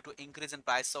due to increase in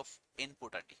price of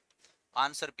input అండి.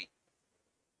 Answer B.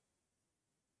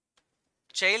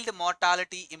 Child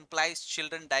mortality implies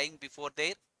children dyeing before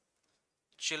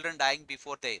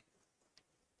there.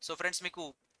 So friends మీకు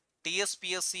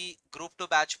TSPSC group 2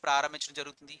 batch ప్రారంభించడం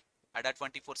జరుగుతుంది అడా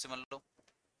 24/7లో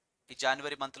ఈ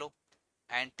జనవరి మంత్లో.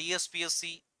 And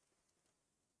TSPSC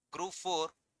group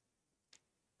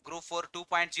 4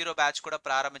 2.0 batch కూడా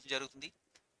ప్రారంభించడం జరుగుతుంది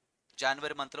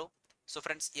జనవరి మంత్లో. సో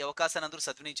ఫ్రెండ్స్ ఈ అవకాశాన్ని అందరూ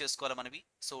సద్వినియోగం చేసుకోవాలి మనవి.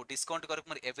 సో డిస్కౌంట్ కొరకు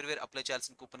మరి ఎవ్రీవేర్ అప్లై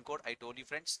చేయాల్సిన coupon code I told you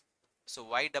friends. So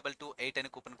Y228 అనే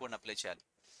కూపన్ కోడ్ని అప్లై చేయాలి.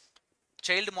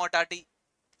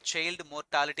 చైల్డ్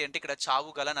మోర్టాలిటీ అంటే ఇక్కడ చావు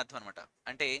గల అని అర్థం అనమాట.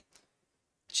 అంటే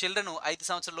చిల్డ్రన్ 5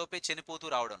 సంవత్సరాల లోపే చనిపోతూ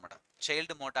రావడం అనమాట.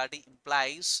 Child mortality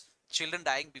implies children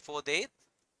dyeing before there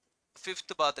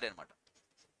 5th birthday అనమాట.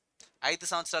 5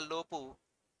 సంవత్సరాల లోపు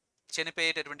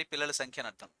చనిపోయేటటువంటి పిల్లల సంఖ్య అని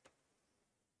అర్థం.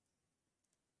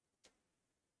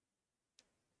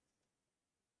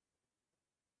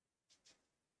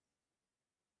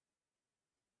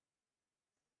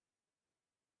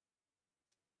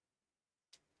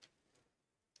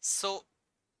 So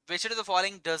which of the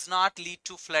following does not lead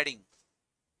to flooding?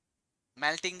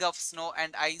 Melting of snow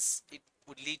and ice, it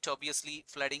would lead to obviously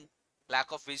flooding.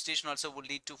 Lack of vegetation also would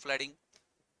lead to flooding.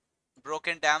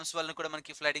 Broken dams వలన కూడా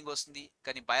మనకి flooding వస్తుంది.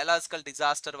 కానీ biological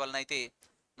disaster వలన అయితే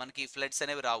మనకి floods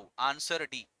అనేవి రావు. Answer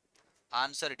D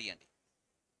అండి.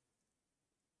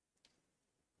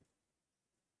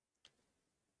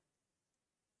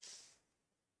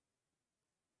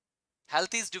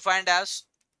 Health is defined as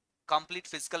complete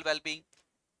physical well-being,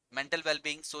 mental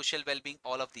well-being, social well-being,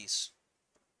 all of these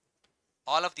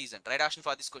and right option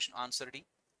for this question, answer D.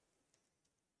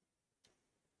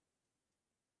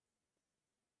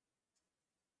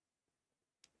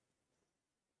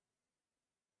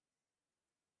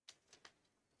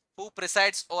 Who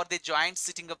presides over the joint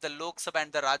sitting of the Lok Sabha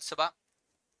and the Rajya Sabha?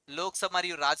 Lok Sabha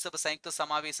మరియు రాజ్యసభ సంయుక్త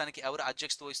సమావేశానికి ఎవరు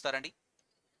అధ్యక్షత వహిస్తారండి?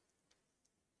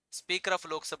 Speaker of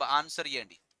Lok Sabha. Answer ఏ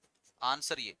అండి.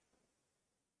 Answer A.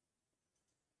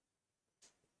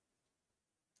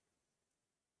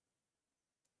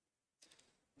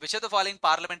 Which of the following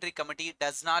parliamentary committee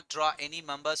does not draw any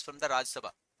members from the Rajya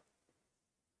Sabha?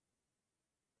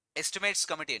 Estimates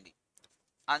committee అండి.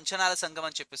 అంచనాల సంఘం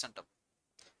అని చెప్పేసి అంటాం.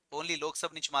 ఓన్లీ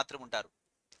లోక్సభ నుంచి మాత్రం ఉంటారు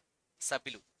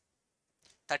సభ్యులు.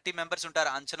 30 మెంబర్స్ ఉంటారు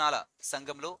అంచనాల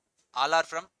సంఘంలో. All are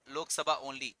from Lok Sabha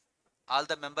only. All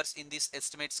the members in this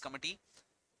estimates committee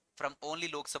from only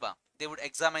Lok Sabha. They would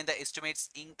examine the estimates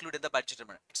included in the budget.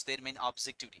 It's their main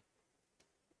objectivity.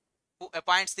 Who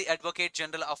appoints the Advocate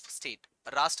General of State?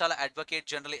 రాష్ట్రాల advocate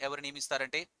general ఎవరు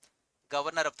నియమిస్తారంటే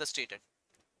governor of the state.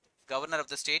 Governor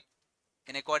of the state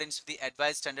in accordance with the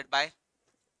advice tendered by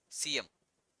CM.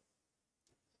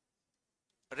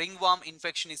 Ringworm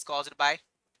infection is caused by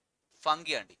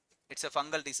fungi అండి. It's a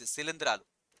fungal disease. శిలీంధ్రాలు.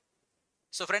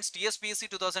 So friends TSPSC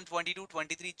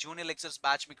 2022-23 junior lectures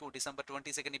batch మీకు December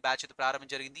 22 ఈ batch అయితే ప్రారంభం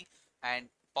జరిగింది. And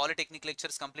polytechnic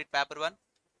lectures complete paper 1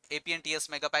 AP and TS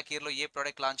మెగాపాక్ ఇయర్లో ఏ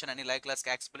product launch అని live క్లాస్కి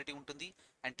యాక్సెసిబిలిటీ ఉంటుంది.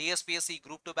 And TSPSC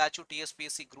group 2 batch,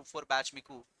 TSPSC group 4 batch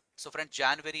మీకు so friends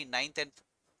January 9th and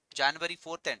January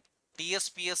 4th and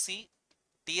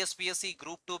TSPSC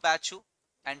group 2 batch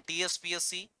and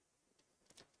TSPSC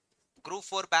group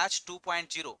 4 batch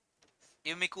 2.0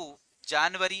 ఇవి మీకు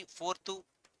జనవరి 4th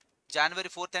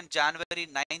and January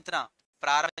 9th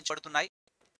ప్రారంభించబడుతున్నాయి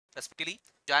respectively.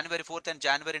 January 4th and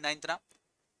January 9th.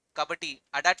 కాబట్టి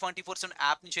అడా 24/7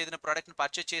 app నుంచి ఏదైనా ప్రోడక్ట్ని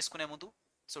purchase చేసుకునే ముందు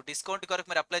సో డిస్కౌంట్ కొరకు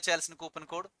మీరు అప్లై చేయాల్సిన కూపన్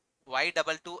కోడ్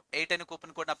Y228 అనే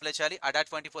కూపన్ కోడ్ని అప్లై చేయాలి. అడా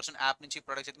 24/7 యాప్ నుంచి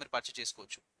ప్రోడక్ట్స్ అయితే మీరు పర్చేస్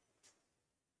చేసుకోవచ్చు.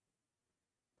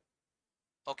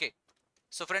 ఓకే,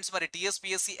 సో ఫ్రెండ్స్ మరి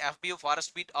TSPSC FBO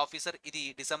forest beat officer ఇది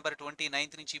December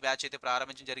 29th నుంచి బ్యాచ్ అయితే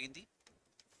ప్రారంభించడం జరిగింది.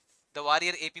 ద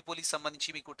వారియర్ ఏపీ పోలీస్ సంబంధించి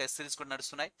మీకు టెస్ట్ సిరీస్ కూడా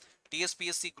నడుస్తున్నాయి.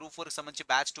 టీఎస్పీఎస్సీ గ్రూప్ 4 సంబంధించి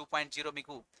బ్యాచ్ 2.0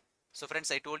 మీకు. So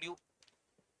friends I told you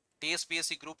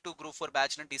TSPSC group 2 group 4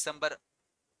 batch December,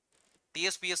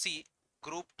 TSPSC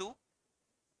group 2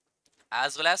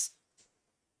 as well as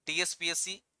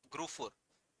TSPSC group 4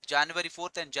 January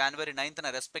 4th and January 9th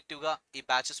రెస్పెక్టివ్గా ఈ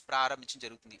batches ప్రారంభించడం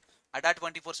జరుగుతుంది. అడా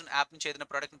 24/7 యాప్ నుంచి ఏదైనా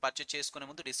ప్రోడక్ట్ని పర్చేస్ చేసుకునే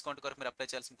ముందు డిస్కౌంట్ కొరకు మీరు అప్లై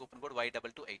చేయాల్సిన coupon code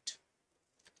Y228.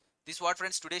 This what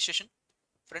friends today session.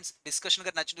 Friends discussion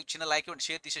గారు నచ్చిన చిన్న లైక్ ఇవ్వండి,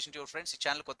 share the session to your friends. ఈ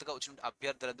ఛానల్ కొత్తగా వచ్చిన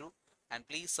అభ్యర్థులందరూ అండ్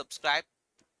ప్లీజ్ సబ్స్క్రైబ్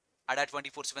అడా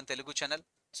 24/7 Telugu channel.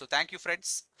 So thank you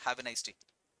friends, have a nice day.